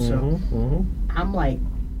scholarships. So I'm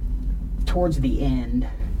towards the end.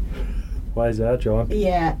 Why is that, John?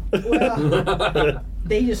 Yeah, well,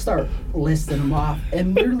 they just start listing them off,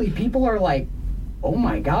 and literally people are like, oh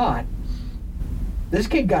my God, this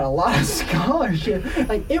kid got a lot of scholarship.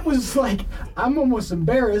 It was I'm almost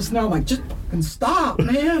embarrassed now. I'm just fucking stop,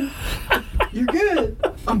 man. You're good.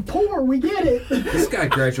 I'm poor, we get it. This guy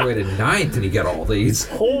graduated 9th and he got all these.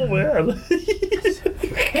 Oh, man.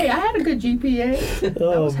 Hey, I had a good GPA.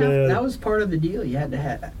 Man. That was part of the deal. You had to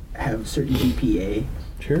have a certain GPA.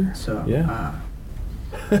 Sure. So,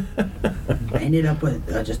 I ended up with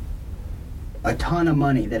just a ton of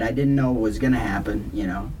money that I didn't know was going to happen, I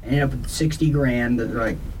ended up with 60 grand that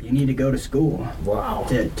they're you need to go to school. Wow.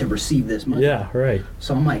 To receive this money. Yeah, right.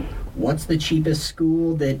 So I'm like, what's the cheapest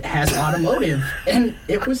school that has automotive? And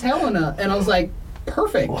it was Helena. And I was like,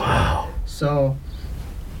 perfect. Wow. So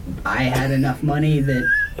I had enough money that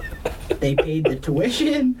they paid the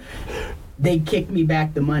tuition. They kicked me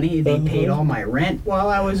back the money. They paid all my rent while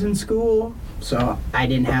I was in school. So I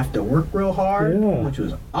didn't have to work real hard, which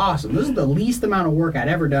was awesome. This is the least amount of work I'd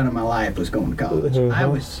ever done in my life was going to college.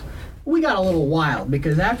 We got a little wild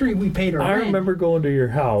because after we paid our rent. I remember going to your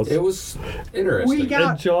house. It was interesting.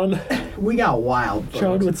 And John, we got wild. Folks.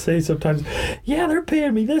 John would say sometimes, yeah, they're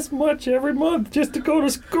paying me this much every month just to go to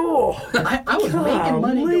school. I was making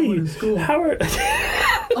money going to school.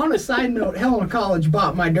 On a side note, Helena College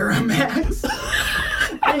bought my Duramax.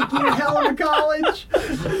 Thank you, Helena College.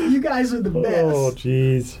 You guys are the best. Oh,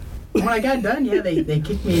 jeez. When I got done, yeah, they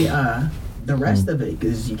kicked me the rest of it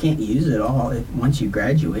because you can't use it all once you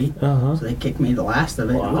graduate. Uh-huh. So they kicked me the last of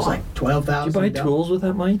it. It was like $12,000. Did you buy tools with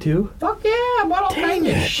that money, too? Fuck yeah, I bought all kinds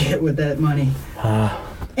of shit with that money.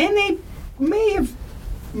 And they may have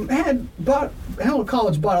Helena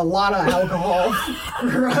College bought a lot of alcohol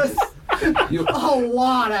for us. A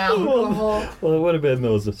lot of alcohol. Well, it would have been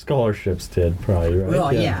those scholarships, Ted, probably, right?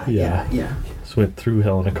 Well, yeah. Just went through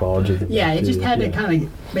Helena College. Yeah, it just had to kind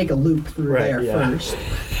of make a loop through there first.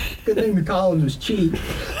 Good thing the college was cheap.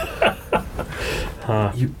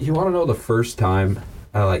 You want to know the first time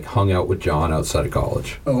I hung out with John outside of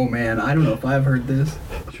college? Oh man, I don't know if I've heard this.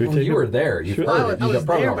 You were there. You've heard it. I was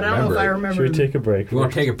there, but I don't know if I remember. Should we take a break? You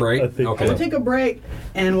want to take a break? Okay. We'll take a break,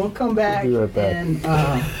 and we'll come back, We'll be right back.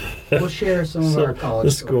 and we'll share some of our college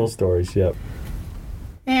the school stories. Yep.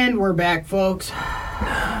 And we're back, folks.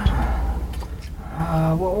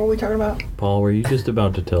 What were we talking about? Paul, were you just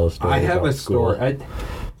about to tell a story? I have about a school? story.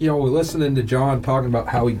 We're listening to John talking about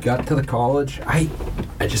how he got to the college. I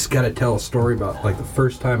just got to tell a story about the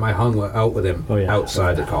first time I hung out with him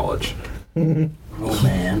outside the college. Oh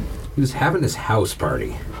man, he was having this house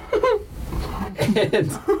party,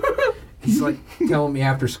 and he's telling me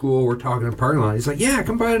after school we're talking in the parking lot. He's like, "Yeah,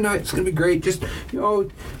 come by tonight. It's gonna be great. Just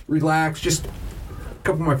relax. Just a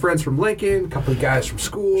couple of my friends from Lincoln, a couple of guys from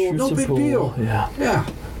school. No big deal." Yeah.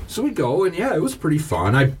 So we go, and it was pretty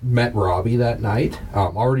fun. I met Robbie that night.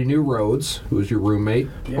 Already knew Rhodes, who was your roommate.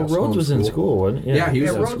 Well, Rhodes was in school, wasn't he? Yeah, he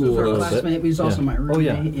was in Rhodes school. was our classmate. He was also my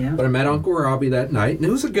roommate. Yeah. But I met Uncle Robbie that night, and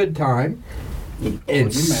it was a good time.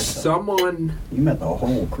 And You met the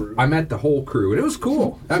whole crew. I met the whole crew, and it was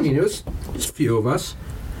cool. I mean, it was just a few of us.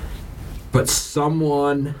 But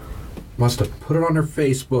someone must have put it on their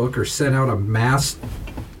Facebook or sent out a mass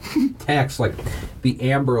text, like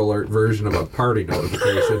the Amber Alert version of a party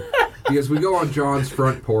notification. Because we go on John's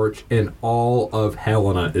front porch, and all of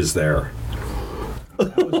Helena is there.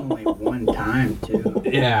 That was only one time, too.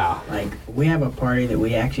 Yeah. We have a party that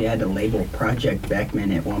we actually had to label Project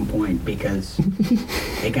Beckman at one point because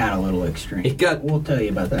it got a little extreme. We'll tell you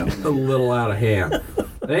about that one. A little out of hand.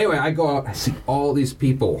 Anyway, I go out, I see all these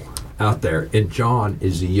people out there, and John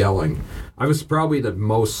is yelling. I was probably the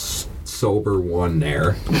most sober one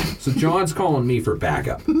there. So John's calling me for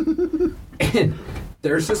backup. And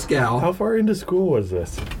there's this gal. How far into school was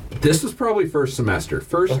this? This was probably first semester.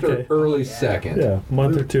 First or early second. Yeah,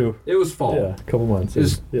 month or two. It was fall. Yeah, a couple months.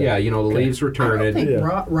 The leaves were turning. I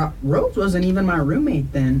don't think Rhodes wasn't even my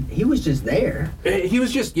roommate then. He was just there. He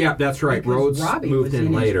was just, that's right. Because Rhodes Robbie moved was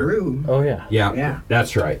in later. His room. Oh, yeah. Yeah,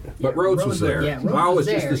 that's right. But Rhodes was there. Rhodes I always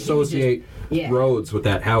was just there. associate Rhodes with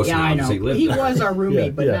that house now. I know. He lived He there. was our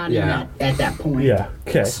roommate, but not at that point. Yeah,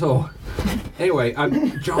 okay. So, anyway,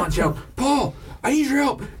 John's yelling, "Paul, I need your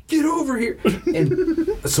help. Get over here."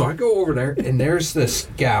 And so I go over there, and there's this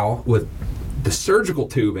gal with the surgical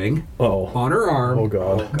tubing on her arm, Oh,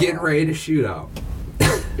 God. getting ready to shoot out.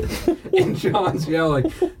 And John's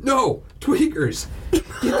yelling, "No, tweakers, get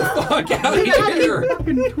the fuck out of here!"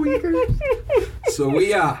 Fucking tweakers. So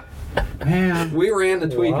we Man. we ran the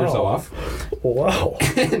tweakers off. Wow.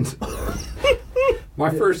 And my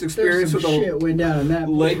first experience with shit the went down in that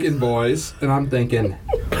Lincoln boys, and I'm thinking,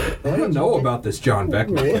 I don't know about this John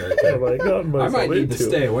Beckman character. I might need to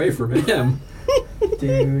stay away from him.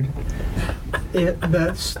 dude.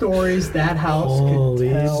 The stories that house Holy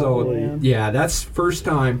could tell. So, man. yeah, that's first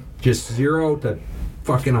time, just 0 to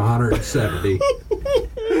fucking 170.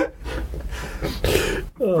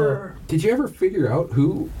 Did you ever figure out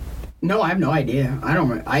who? No, I have no idea. I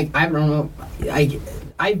don't know.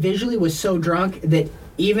 I visually was so drunk that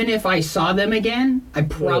even if I saw them again, I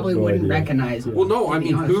probably wouldn't recognize them. Well, no, I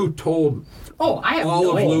mean, who told I have all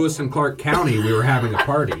no of idea. Lewis and Clark County we were having a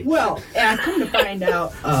party? Well, and I come to find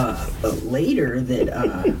out later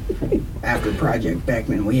that after Project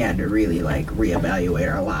Beckman, we had to really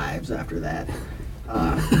reevaluate our lives after that.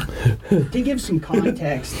 To give some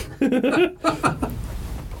context, to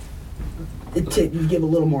give a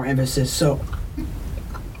little more emphasis, so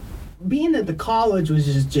being that the college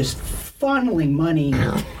was just funneling money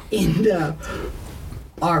into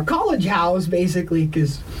our college house, basically,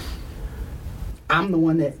 because I'm the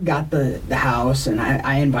one that got the house, and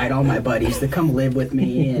I invite all my buddies to come live with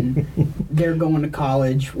me, and they're going to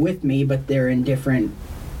college with me, but they're in different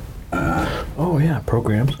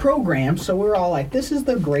programs. So we're all like, this is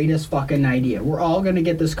the greatest fucking idea. We're all going to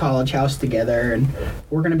get this college house together, and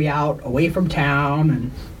we're going to be out away from town,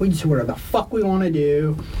 and we just whatever the fuck we want to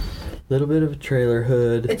do. Little bit of a trailer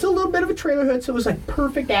hood. It's a little bit of a trailer hood, so it was like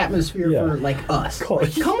perfect atmosphere Yeah. for like us.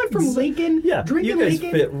 College. Like, coming from Lincoln, Yeah, drinking you guys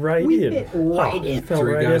Lincoln, fit right we in. fit right Oh, in. felt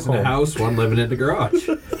Three right guys at in the home. house, one living in the garage.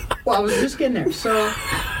 Well, I was just getting there. So,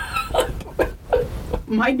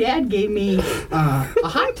 my dad gave me a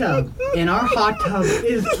hot tub, and our hot tub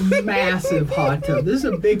is massive hot tub. This is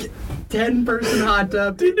a big 10-person hot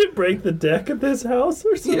tub. Did it break the deck at this house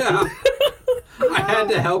or something? Yeah. I had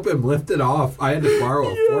to help him lift it off. I had to borrow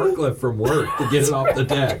a forklift from work to get it off the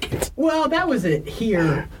deck. Well, that was it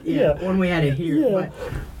here. Yeah. When we had it here. Yeah.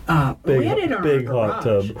 But we Big- had it in our big hot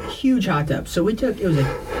garage. tub. Huge hot tub. So we took, it was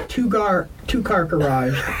a two-car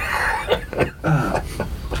garage.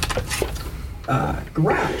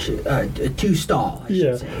 Two-stall, I Yeah.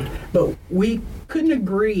 should say. But we couldn't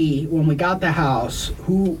agree when we got the house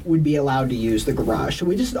who would be allowed to use the garage. So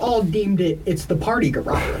we just all deemed it's the party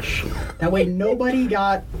garage. That way nobody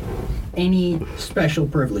got any special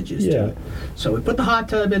privileges Yeah. to it. So we put the hot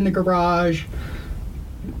tub in the garage,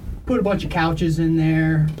 put a bunch of couches in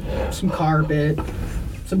there, some carpet,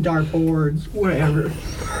 some dartboards, whatever.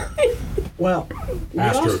 Well, we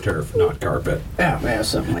also- AstroTurf, not carpet. yeah,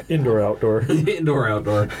 something like that. Indoor, outdoor. Indoor,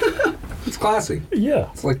 outdoor. It's classy. Yeah.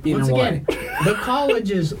 It's like being Once in again, Hawaii. the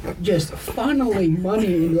college is just funneling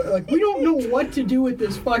money into it. Like, we don't know what to do with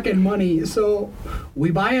this fucking money, so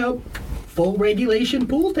we buy a full regulation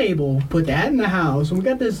pool table, put that in the house, and we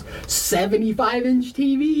got this 75-inch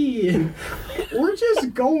TV, and we're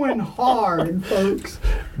just going hard, folks.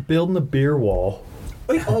 Building a beer wall.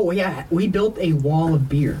 Oh, yeah, we built a wall of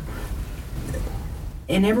beer.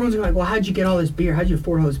 And everyone's like, well, how'd you get all this beer? How'd you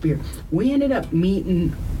afford all this beer? We ended up meeting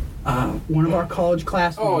one of our college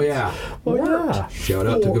classmates. Oh, yeah. Oh, Worked. yeah. Shout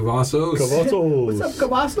out to Oh. Cavazos. Cavazos. What's up,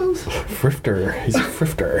 Cavazos? Frifter. He's a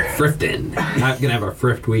frifter. Frifting. Not going to have a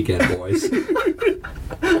Frift weekend, boys.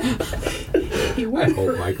 He I worked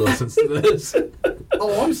hope for, Mike listens to this.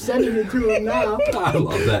 oh, I'm sending it to him now. I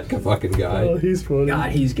love that fucking Oh, guy. he's funny.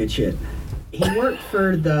 God, he's good shit. He worked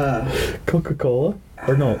for the Coca-Cola?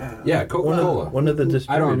 Or no? Yeah, Coca-Cola. One of the distributors.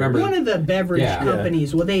 I don't remember. one of the beverage Yeah.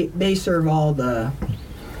 companies. Well, they serve all the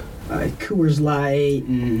Coors Light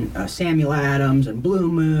and Samuel Adams and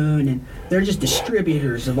Blue Moon, and they're just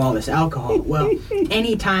distributors of all this alcohol. Well,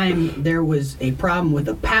 anytime there was a problem with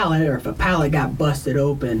a pallet, or if a pallet got busted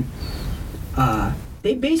open,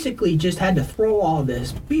 they basically just had to throw all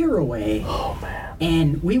this beer away. Oh, man.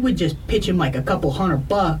 And we would just pitch him like a couple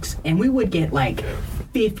 $100, and we would get like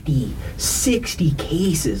 50, 60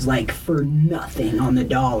 cases, like for nothing on the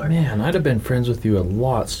dollar. Man, I'd have been friends with you a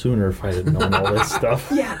lot sooner if I had known all this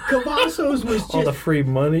stuff. Yeah, Cavazos was All the just. free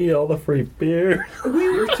money, all the free beer.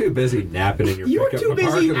 You're too busy napping in your You were pickup too in the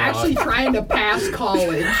busy parking lot. actually trying to pass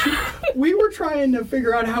college. We were trying to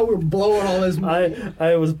figure out how we're blowing all this money.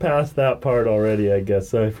 I was past that part already, I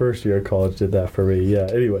guess. My first year of college did that for me. Yeah,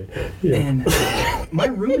 anyway. Yeah. And my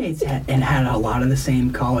roommates had a lot of the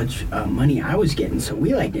same college money I was getting, so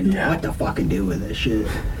we like didn't know what to fucking do with this shit.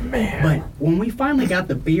 Man. But when we finally got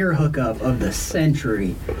the beer hookup of the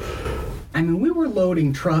century, I mean, we were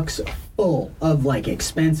loading trucks full of like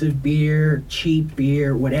expensive beer, cheap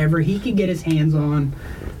beer, whatever he could get his hands on.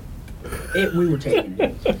 We were taking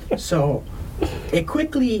it. So it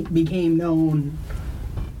quickly became known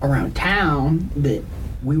around town that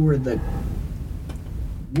we were the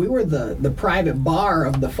private bar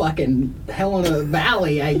of the fucking Helena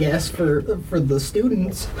Valley, I guess, for the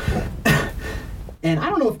students. And I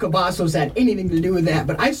don't know if Cavazos had anything to do with that,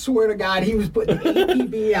 but I swear to God, he was putting the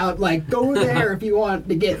APB out, like, go there if you want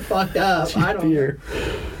to get fucked up. I don't beer.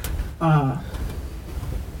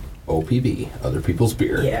 OPB, other people's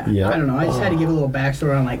beer. Yeah, Yeah. I don't know. I just had to give a little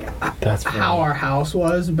backstory on like That's how funny. our house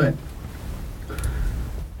was, but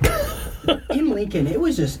in Lincoln, it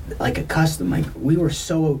was just like a custom. Like we were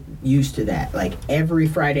so used to that. Like every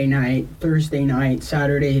Friday night, Thursday night,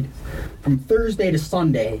 Saturday, from Thursday to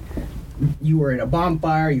Sunday, you were at a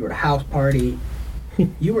bonfire, you were at a house party.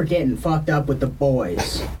 You were getting fucked up with the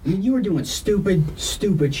boys. I mean, you were doing stupid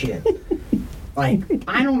shit. Like,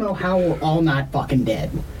 I don't know how we're all not fucking dead.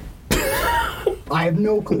 I have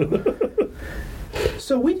no clue.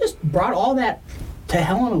 So we just brought all that to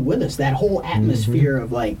Helena with us. That whole atmosphere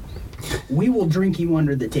of like, we will drink you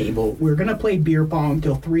under the table. We're gonna play beer pong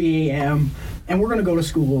till 3 a.m. and we're gonna go to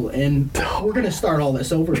school and we're gonna start all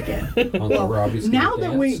this over again. Uncle Robbie's gonna Now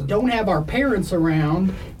that we dance and- don't have our parents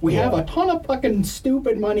around, we have Yeah. a ton of fucking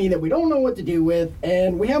stupid money that we don't know what to do with,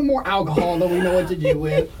 and we have more alcohol than we know what to do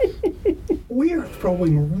with. We are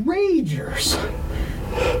throwing ragers.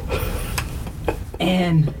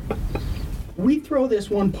 And we throw this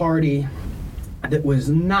one party that was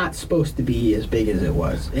not supposed to be as big as it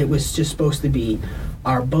was. It was just supposed to be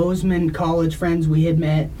our Bozeman college friends we had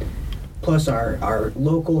met, plus our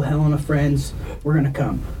local Helena friends were going to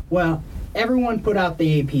come. Well, everyone put out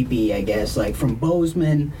the APB, I guess, like from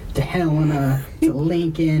Bozeman to Helena to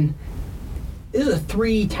Lincoln. These are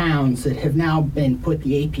 3 towns that have now been put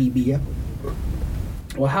the APB up.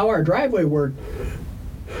 Well, how our driveway worked,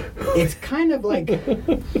 it's kind of like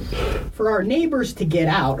for our neighbors to get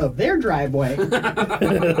out of their driveway,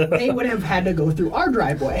 they would have had to go through our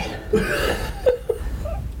driveway.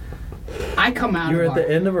 I come out You're of at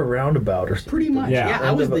the end of a roundabout or something. pretty much. Yeah. Yeah,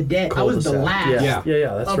 I was the Cul-de-sac. last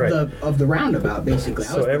Yeah, that's of right. of the roundabout, basically. I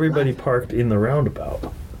So was the everybody last. parked in the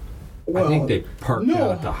roundabout. I think they parked no.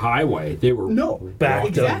 out at the highway. They were No, Backed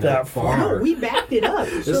exactly. up that far. No, we backed it up.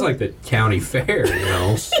 This is like the county fair, you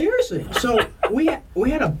know. Seriously. So we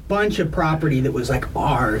had a bunch of property that was like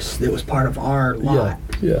ours, that was part of our lot.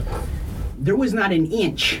 Yeah. There was not an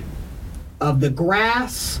inch of the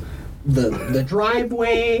grass, the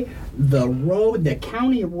driveway, the road, the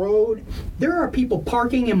county road. There are people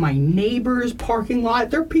parking in my neighbor's parking lot.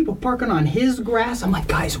 There are people parking on his grass. I'm like,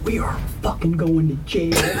 guys, we are fucking going to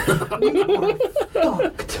jail. We are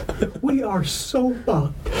fucked. We are so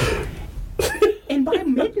fucked. And by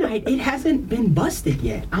midnight, it hasn't been busted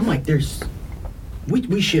yet. I'm like,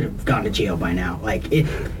 we should have gone to jail by now. Like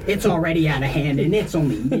it's already out of hand, and it's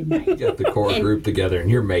only midnight. Get the core group together, and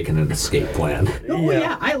you're making an escape plan. Oh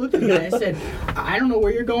yeah, I looked at the guy. I said, I don't know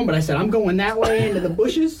where you're going, but I said I'm going that way into the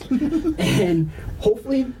bushes, and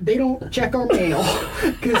hopefully they don't check our mail,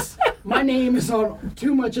 because my name is on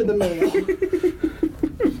too much of the mail.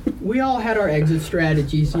 We all had our exit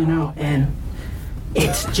strategies, you know, and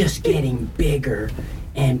it's just getting bigger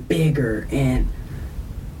and bigger, and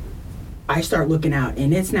I start looking out,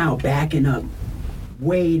 and it's now backing up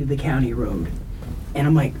way to the county road, and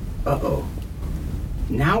I'm like, uh-oh.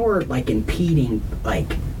 Now we're like impeding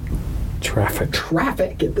like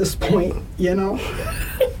traffic at this point, you know?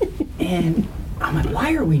 And I'm like,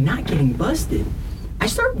 why are we not getting busted? I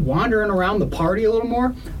start wandering around the party a little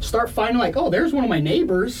more, start finding like, oh, there's one of my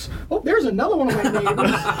neighbors. Oh, there's another one of my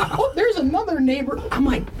neighbors. Oh, there's another neighbor. I'm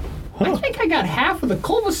like, I think I got half of the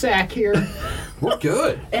cul-de-sac here. We're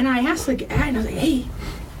good. And I asked the guy, and I was like, hey,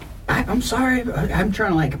 I'm sorry, I'm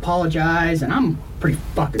trying to like apologize, and I'm pretty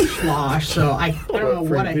fucking sloshed, so I don't know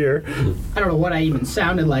what I don't know what I even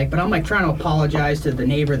sounded like, but I'm like trying to apologize to the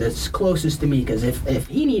neighbor that's closest to me, because if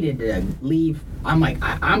he needed to leave, I'm like,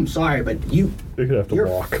 I'm sorry, but You're gonna have to you're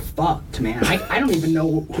walk. fucked, man. I don't even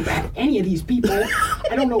know any of these people.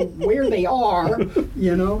 I don't know where they are,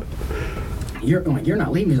 you know. You're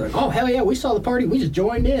not leaving. He's like, oh hell yeah, we saw the party, we just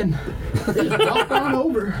joined in. They just walked on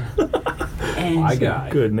over. And My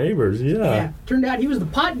guy. Good neighbors, yeah, turned out he was the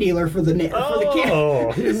pot dealer for the kid.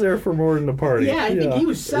 Oh, he was there for more than the party. Yeah, I think he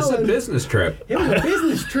was It's selling. a business trip. It was a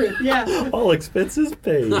business trip. Yeah. All expenses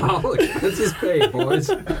paid. All expenses paid,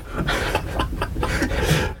 boys.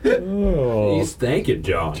 Oh, He's thanking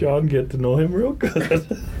John. John, get to know him real good.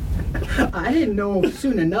 I didn't know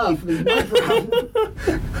soon enough. It was my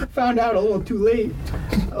problem. Found out a little too late.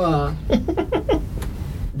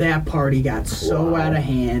 That party got so out of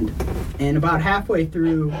hand, and about halfway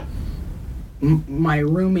through, my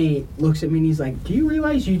roommate looks at me and he's like, "Do you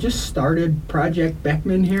realize you just started Project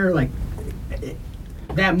Beckman here? Like,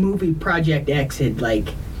 that movie Project X had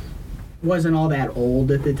wasn't all that old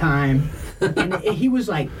at the time." And he was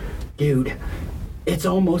like, "Dude, it's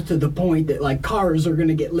almost to the point that like cars are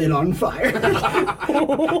gonna get lit on fire."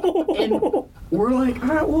 And we're like, all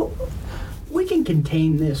right, well, we can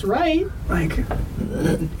contain this, right? Like,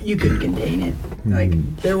 you could contain it.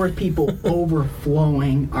 Like, there were people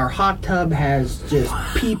overflowing. Our hot tub has just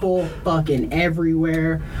people fucking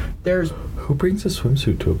everywhere. There's Who brings a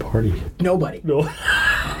swimsuit to a party? nobody. No.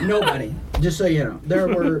 Nobody. Just so you know, there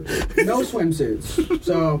were no swimsuits.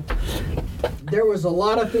 So there was a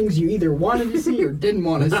lot of things you either wanted to see or didn't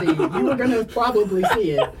want to see. You were gonna probably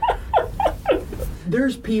see it.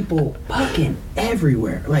 There's people fucking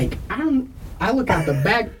everywhere. Like, I look out the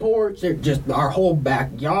back porch. They're just our whole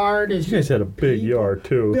backyard is You guys had a big yard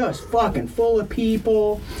too. just fucking full of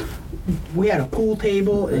people. We had a pool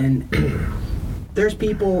table, and there's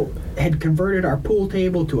people had converted our pool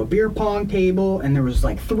table to a beer pong table, and there was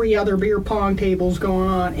like 3 other beer pong tables going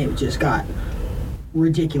on. It just got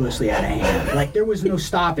ridiculously out of hand. Like, there was no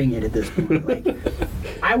stopping it at this point. Like,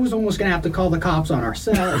 I was almost gonna have to call the cops on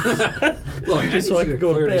ourselves. Look, Just so I could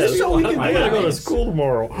go to bed. Just so we could I gotta go to go. school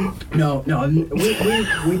tomorrow. No,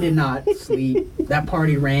 we did not sleep. That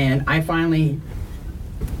party ran. I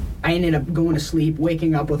ended up going to sleep,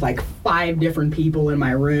 waking up with like 5 different people in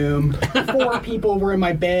my room. 4 people were in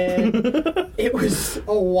my bed. It was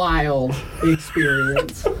a wild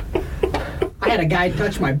experience. I had a guy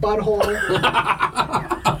touch my butthole.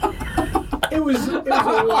 It was a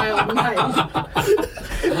wild night.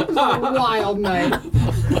 It was a wild night.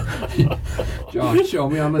 Josh, show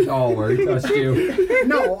me on the doll where he touched you.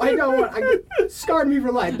 No, I don't want. Scarred me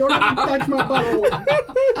for life. Don't even touch my butthole.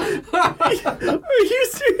 Are you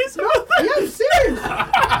serious about that? Yeah, I'm serious.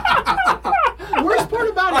 Worst part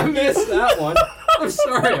about it. I missed that one. I'm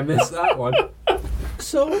sorry, I missed that one.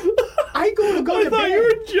 So I go to I thought bed. you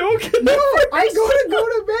were joking. No, I go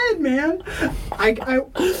to bed, man. I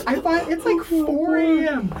find it's like 4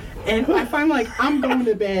 a.m. and I find like I'm going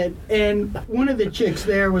to bed, and one of the chicks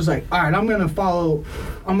there was like, "All right, I'm gonna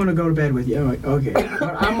go to bed with you." I'm like, "Okay,"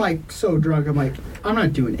 but I'm like so drunk. I'm like, I'm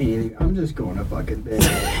not doing anything. I'm just going to fucking bed.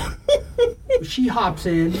 She hops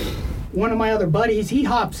in. One of my other buddies, he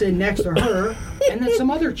hops in next to her, and then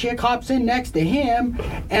some other chick hops in next to him,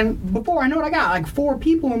 and before I know it, I got like 4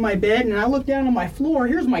 people in my bed, and I look down on my floor.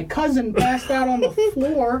 Here's my cousin passed out on the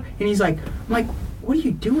floor, and he's like, I'm like, what are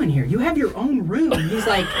you doing here? You have your own room. He's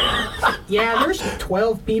like, yeah, there's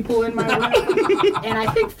 12 people in my room, and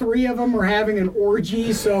I think 3 of them are having an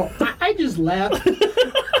orgy, so I just left.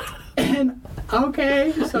 And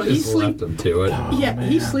okay, so he's Just left him to it. yeah,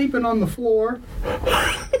 he's sleeping on the floor,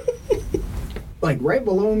 like right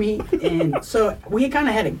below me, and so we kind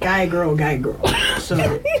of had a guy girl. So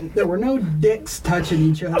there were no dicks touching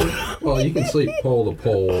each other. Well, you can sleep pole to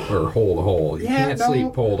pole or hole to hole. You Yeah, can't no,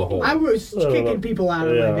 sleep pole to hole. I was kicking people out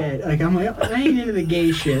of my bed. Like I'm like, I ain't into the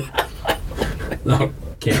gay shit. No,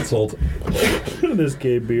 canceled. This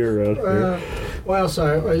gay beer out here. Well,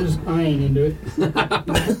 sorry, I ain't into it.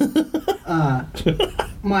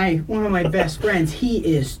 One of my best friends, he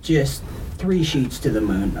is just 3 sheets to the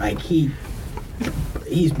moon. Like he's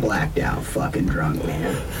blacked out, fucking drunk,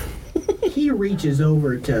 man. He reaches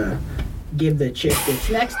over to give the chick that's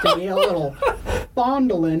next to me a little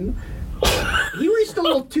fondling. He reached a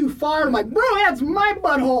little too far. I'm like, bro, that's my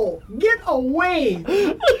butthole. Get away.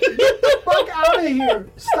 Get the fuck out of here.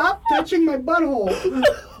 Stop touching my butthole.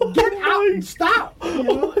 Get out and stop. You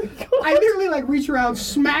know? I literally like reached around,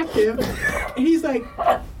 smacked him, and he's like,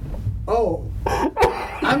 oh,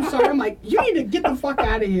 I'm sorry. I'm like, you need to get the fuck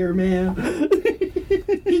out of here, man.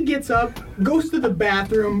 He gets up, goes to the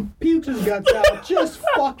bathroom, pukes his guts out, just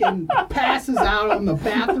fucking passes out on the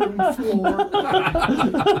bathroom floor.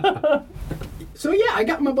 So yeah, I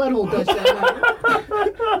got my butthole touched that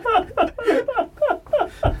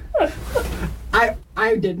night.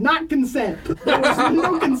 I did not consent. There was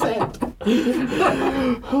no consent.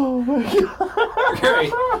 Oh my god.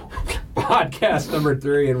 Great. Podcast number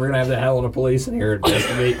 3, and we're gonna have the Helena police in here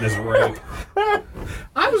investigating this rape.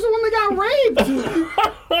 I was the one that got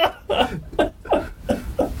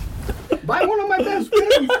raped by one of my best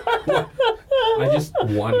friends.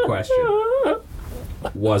 One question.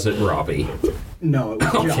 Was it Robbie? No, it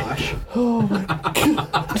was Josh. Oh my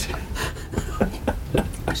god.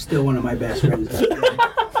 Still one of my best friends.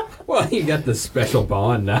 Well, you got this special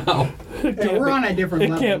bond now. Yeah, we're on a different It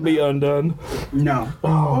level. can't be undone. No.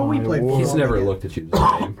 Oh, we my played word. He's football never together. looked at you the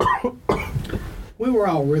same. We were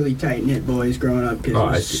all really tight-knit boys growing up because Oh, it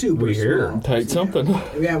I was see. super We hear. small. Tight something.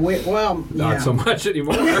 Yeah, well, Not yeah. so much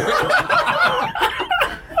anymore.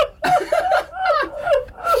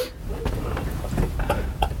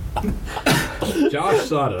 Josh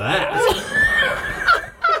thought of that.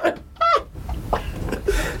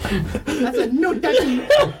 That's a no touchy.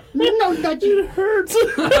 No touchy. It hurts.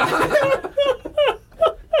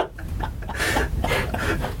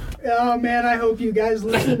 Oh man, I hope you guys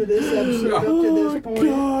listen to this episode up to this point.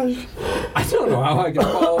 Gosh. I don't know how I can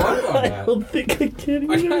follow up on I that. don't think I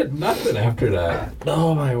can I either. had nothing after that.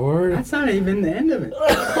 Oh my word. That's not even the end of it.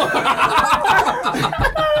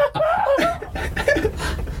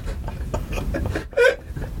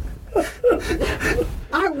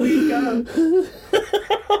 I wake up,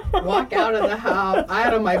 walk out of the house,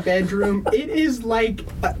 out of my bedroom. It is like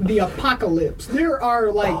the apocalypse. There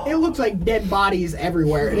are like, it looks like dead bodies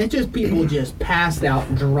everywhere, and it's just people just passed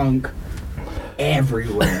out drunk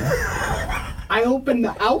everywhere. I opened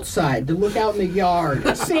the outside to look out in the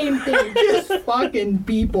yard. Same thing, just fucking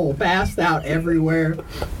people passed out everywhere.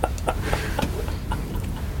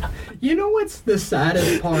 You know what's the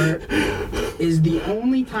saddest part? Is the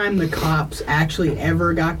only time the cops actually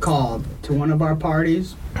ever got called to one of our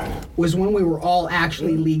parties was when we were all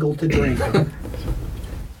actually legal to drink.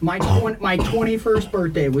 My 21st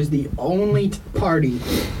birthday was the only party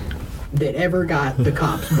that ever got the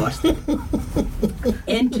cops busted.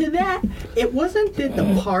 And to that, it wasn't that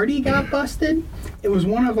the party got busted. It was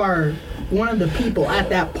one of the people at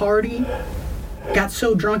that party got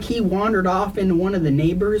so drunk he wandered off into one of the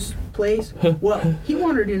neighbors' place. Well, he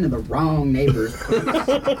wandered into the wrong neighbor's place.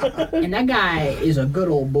 And that guy is a good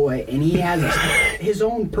old boy, and he has his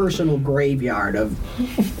own personal graveyard of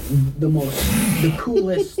the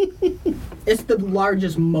coolest. It's the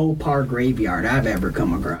largest Mopar graveyard I've ever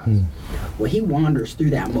come across. Well, he wanders through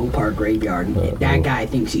that Mopar graveyard, and that guy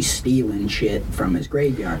thinks he's stealing shit from his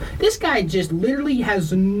graveyard. This guy just literally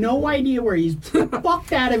has no idea where he's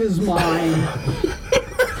fucked out of his mind.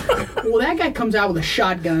 Well, that guy comes out with a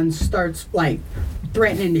shotgun, starts, like,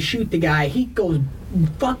 threatening to shoot the guy. He goes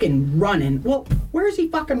fucking running. Well, where's he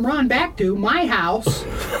fucking run back to? My house.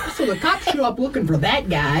 So the cops show up looking for that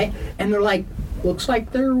guy, and they're like, looks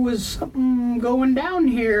like there was something going down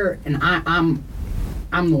here. And I'm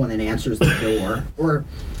the one that answers the door. Or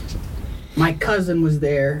my cousin was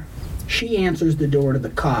there. She answers the door to the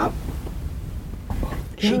cop.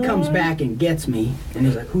 She comes back and gets me, and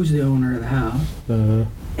he's like, who's the owner of the house?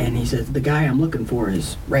 And he says, the guy I'm looking for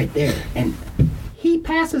is right there. And he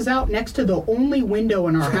passes out next to the only window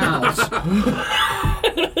in our house.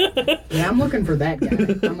 Yeah, I'm looking for that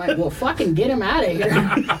guy. I'm like, well, fucking get him out of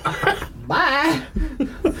here. Bye.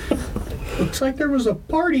 Looks like there was a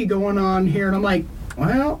party going on here. And I'm like,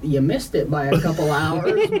 well, you missed it by a couple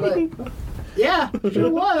hours, but yeah, sure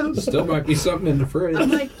was. Still might be something in the fridge. I'm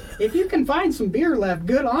like, if you can find some beer left,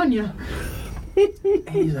 good on you. And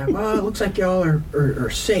he's like, well, it looks like y'all are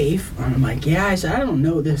safe. And I'm like, yeah. I said, I don't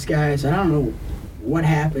know this guy. I said, I don't know what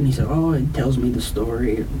happened. He said, oh, he tells me the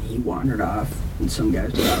story. He wandered off in some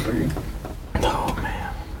guy's property. Oh, man.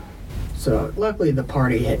 So luckily the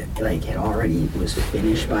party had already was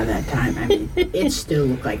finished by that time. I mean, it still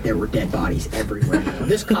looked like there were dead bodies everywhere.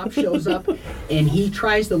 This cop shows up and he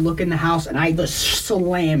tries to look in the house, and I just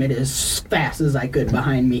slam it as fast as I could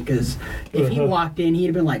behind me, because if he walked in, he'd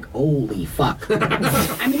have been like, holy fuck.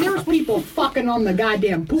 I mean, there was people fucking on the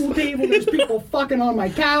goddamn pool table. There's people fucking on my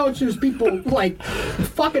couch. There's people like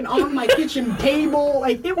fucking on my kitchen table.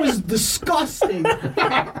 Like, it was disgusting.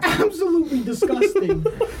 Absolutely disgusting.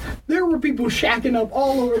 There were people shacking up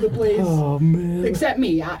all over the place. Oh, man. Except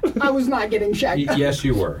me. I was not getting shacked up. Yes,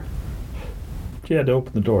 you were. You had to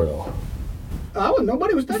open the door, though. Oh,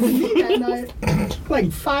 nobody was touching me that night. Like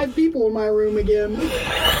 5 people in my room again.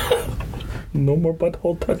 No more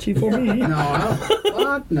butthole touchy for me. No,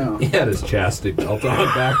 fuck no. He had his chastity belt on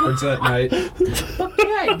backwards that night. Fuck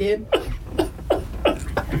yeah, I did.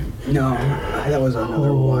 No, that was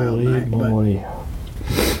another wild Holy night. moly. But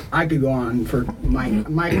I could go on for my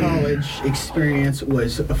college experience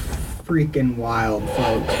was freaking wild,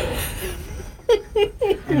 folks.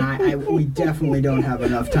 And we definitely don't have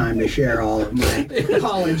enough time to share all of my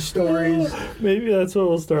college stories. Maybe that's what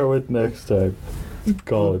we'll start with next time.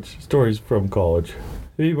 College. Stories from college.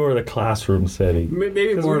 Maybe more of the classroom setting.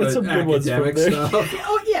 Maybe more we got of some the good ones academic from there. stuff.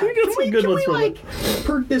 Oh yeah, We got some good ones can we from like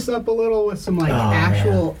perk this up a little with some like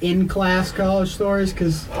actual in-class college stories?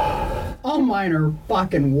 Because all mine are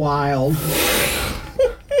fucking wild.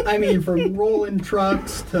 I mean, from rolling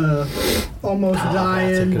trucks to almost That's a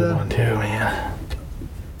dying good to one too, man.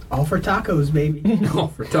 all for tacos, baby. Oh,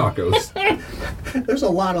 for tacos. There's a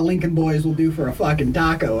lot of Lincoln boys will do for a fucking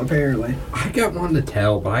taco, apparently. I got one to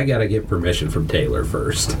tell, but I gotta get permission from Taylor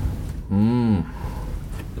first. I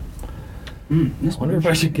wonder if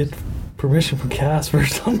I should get permission from Cass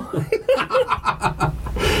first on mine.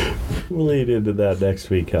 We'll lead into that next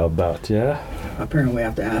week. How about, yeah? Apparently, we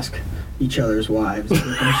have to ask each other's wives if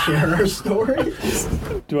we can share our stories.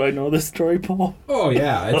 Do I know this story, Paul? Oh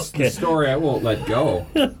yeah, it's Okay. the story I won't let go.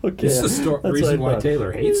 Okay. It's the That's reason what I why thought.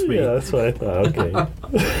 Taylor hates me. Yeah, that's what I thought. Okay.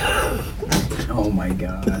 Oh my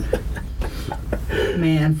god.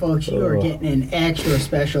 Man, folks, you are getting an extra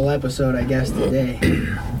special episode, I guess, today.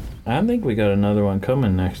 I think we got another one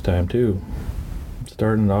coming next time, too.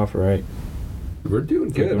 Starting it off right. We're doing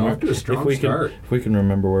good. Off to a strong start. If we can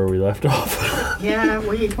remember where we left off. Yeah,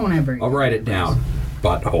 well, you don't have very I'll write it down.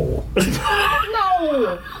 Butthole.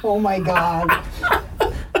 No! Oh my god.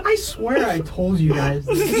 I swear I told you guys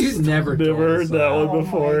this. You've never told Never us heard that Oh one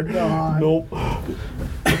before. my God. Nope.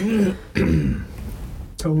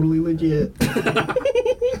 Totally legit.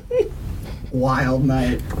 Wild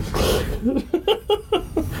night.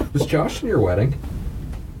 Was Josh in your wedding?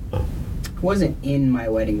 Wasn't in my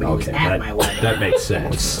wedding, but he was at my wedding. That makes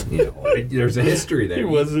sense. You know, there's a history there. He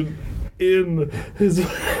wasn't in his...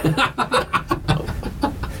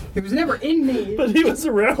 He was never in me. but he was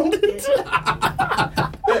around it.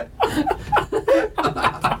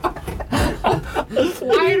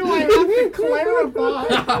 Why do I have to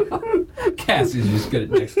clarify? Cassie's just good at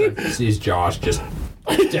next time she sees Josh just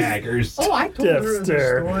daggers. Oh, I told Death her the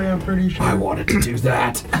stare. story, I'm pretty sure. I wanted to do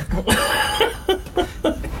that.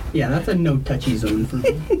 Yeah, that's a no touchy zone for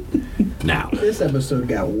me. Now, This episode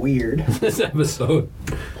got weird. this episode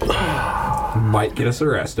might get us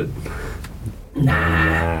arrested.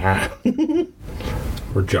 Nah.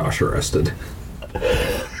 Or Josh arrested.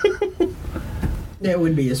 That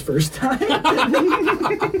would be his first time.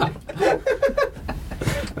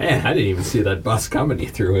 Man, I didn't even see that bus coming. He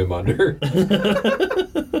threw him under.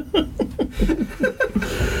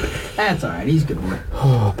 That's alright, he's good work.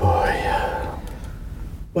 Oh boy.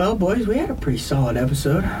 Well, boys, we had a pretty solid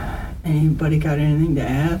episode. Anybody got anything to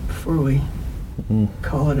add before we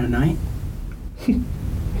call it a night?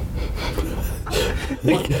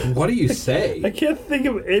 What do you say? I can't think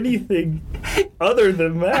of anything other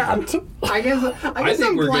than that. I guess think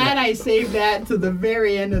I'm we're glad gonna- I saved that to the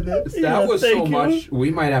very end of this. That was so thank you. much. We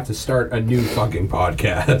might have to start a new fucking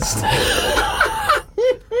podcast.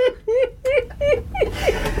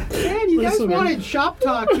 Man, you guys Listen, man. wanted shop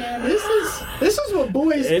talk, man. This is what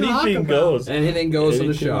boys talk Anything about. goes. Anything goes in the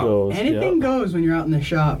Anything shop. goes, Anything yeah. goes when you're out in the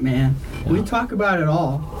shop, man. We talk about it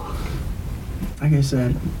all. Like I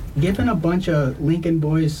said, giving a bunch of Lincoln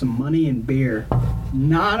boys some money and beer,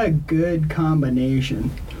 not a good combination.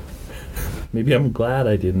 Maybe I'm glad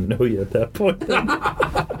I didn't know you at that point.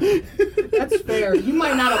 That's fair. You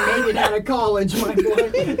might not have made it out of college, my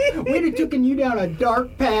boy. We'd have taken you down a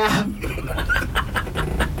dark path.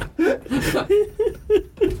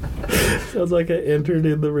 Sounds like I entered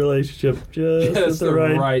in the relationship just at the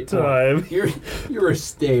right time. You were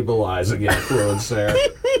stabilizing influence there.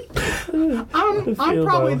 I'm feel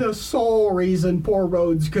probably though. the sole reason poor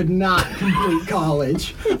Rhodes could not complete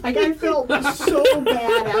college. Like, I felt so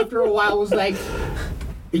bad after a while. I was like,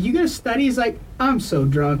 are you going to study? He's like, I'm so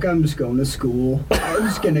drunk. I'm just going to school. I'm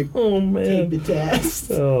just going to Oh take the man.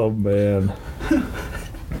 test. Oh man.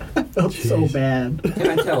 I felt so Jeez. bad.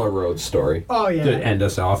 Can I tell a road story Oh, yeah. to end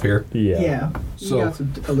us off here? Yeah. Yeah. You So-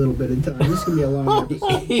 got a little bit of time. This is going to be a long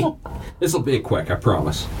episode. This will be quick, I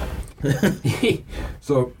promise.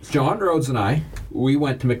 So John Rhodes and I, we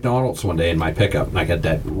went to McDonald's one day in my pickup, and I got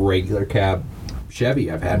that regular cab Chevy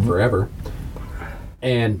I've had forever.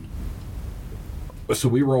 And so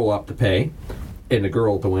we roll up to pay, and the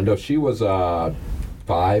girl at the window, she was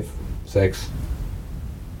 5, 6.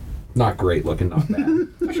 Not great looking, not bad.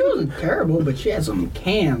 She wasn't terrible, but she had some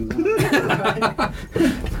cans on her.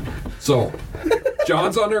 So,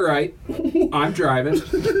 John's on the right, I'm driving,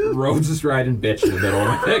 Rhodes is riding bitch in the middle of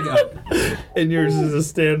my pickup. And yours is a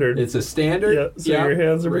standard. It's a standard. Yeah. So your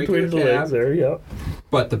hands are between the regular legs cab. there. Yeah.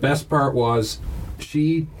 But the best part was,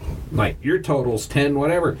 she, like, your total's 10,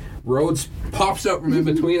 whatever. Rhodes pops up from in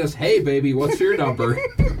between us. Hey, baby, what's your number?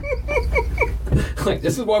 Like,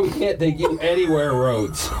 this is why we can't take you anywhere,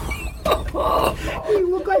 Rhodes. You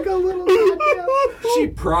look like a little goddamn... She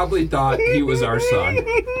probably thought he was our son.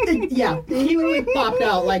 Yeah, he literally popped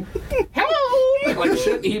out like, hello! Like,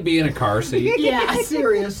 shouldn't he be in a car seat? Yeah,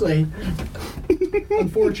 seriously.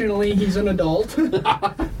 Unfortunately, he's an adult.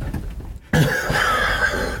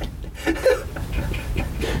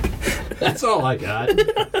 That's all I got.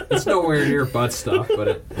 It's nowhere near butt stuff,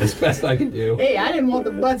 but it's best I can do. Hey, I didn't want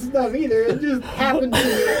the butt stuff either. It just happened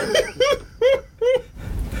to me.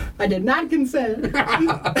 I did not consent.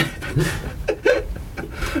 I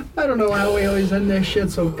don't know how we always end this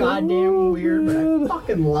shit so goddamn weird, but I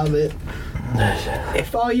fucking love it.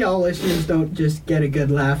 If all y'all listeners don't just get a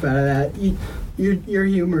good laugh out of that, your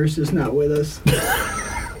humor is just not with us.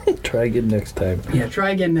 Try again next time. Yeah,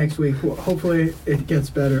 try again next week. Hopefully it gets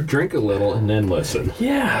better. Drink a little and then listen.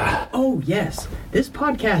 Yeah. Oh, yes. This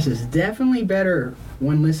podcast is definitely better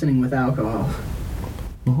when listening with alcohol.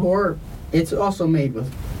 Or it's also made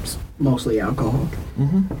with mostly alcohol.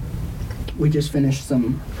 We just finished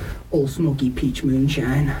some Old Smoky Peach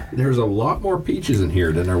Moonshine. There's a lot more peaches in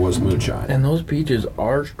here than there was moonshine. And those peaches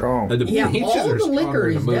are strong. The Yeah, peaches all are the liquor stronger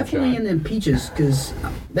is than definitely in moonshine. them peaches because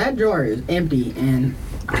that jar is empty and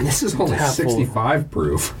And this is only Half full. 65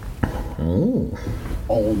 proof. Oh.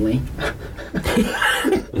 only.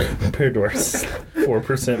 Compared to our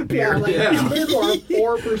 4% beer. Yeah, like Yeah. compared to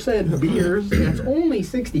our 4% beers, that's only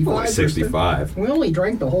 65%. Only 65. We only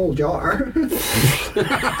drank the whole jar.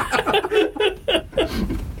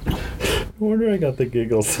 No wonder I got the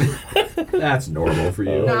giggles. That's normal for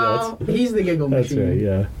you. Oh. No, he's the giggle That's machine. right,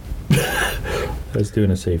 yeah. I was doing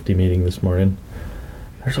a safety meeting this morning.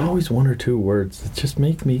 There's always one or two words that just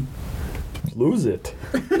make me lose it.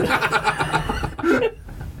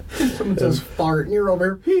 Someone says fart and you're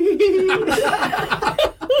over.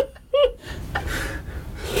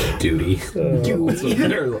 Duty. What's up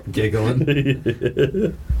there giggling?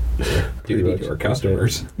 Duty to our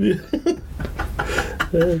customers.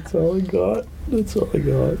 That's all I got. That's all I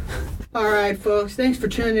got. All right, folks. Thanks for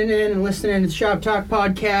tuning in and listening to the Shop Talk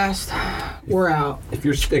podcast. We're out. If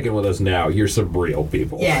you're sticking with us now, you're some real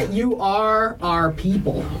people. Yeah, you are our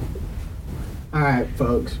people. All right,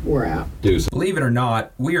 folks. We're out. Deuce. Believe it or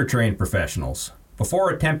not, we are trained professionals. Before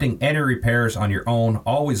attempting any repairs on your own,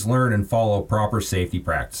 always learn and follow proper safety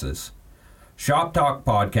practices. Shop Talk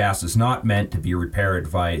Podcast is not meant to be repair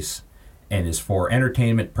advice and is for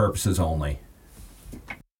entertainment purposes only.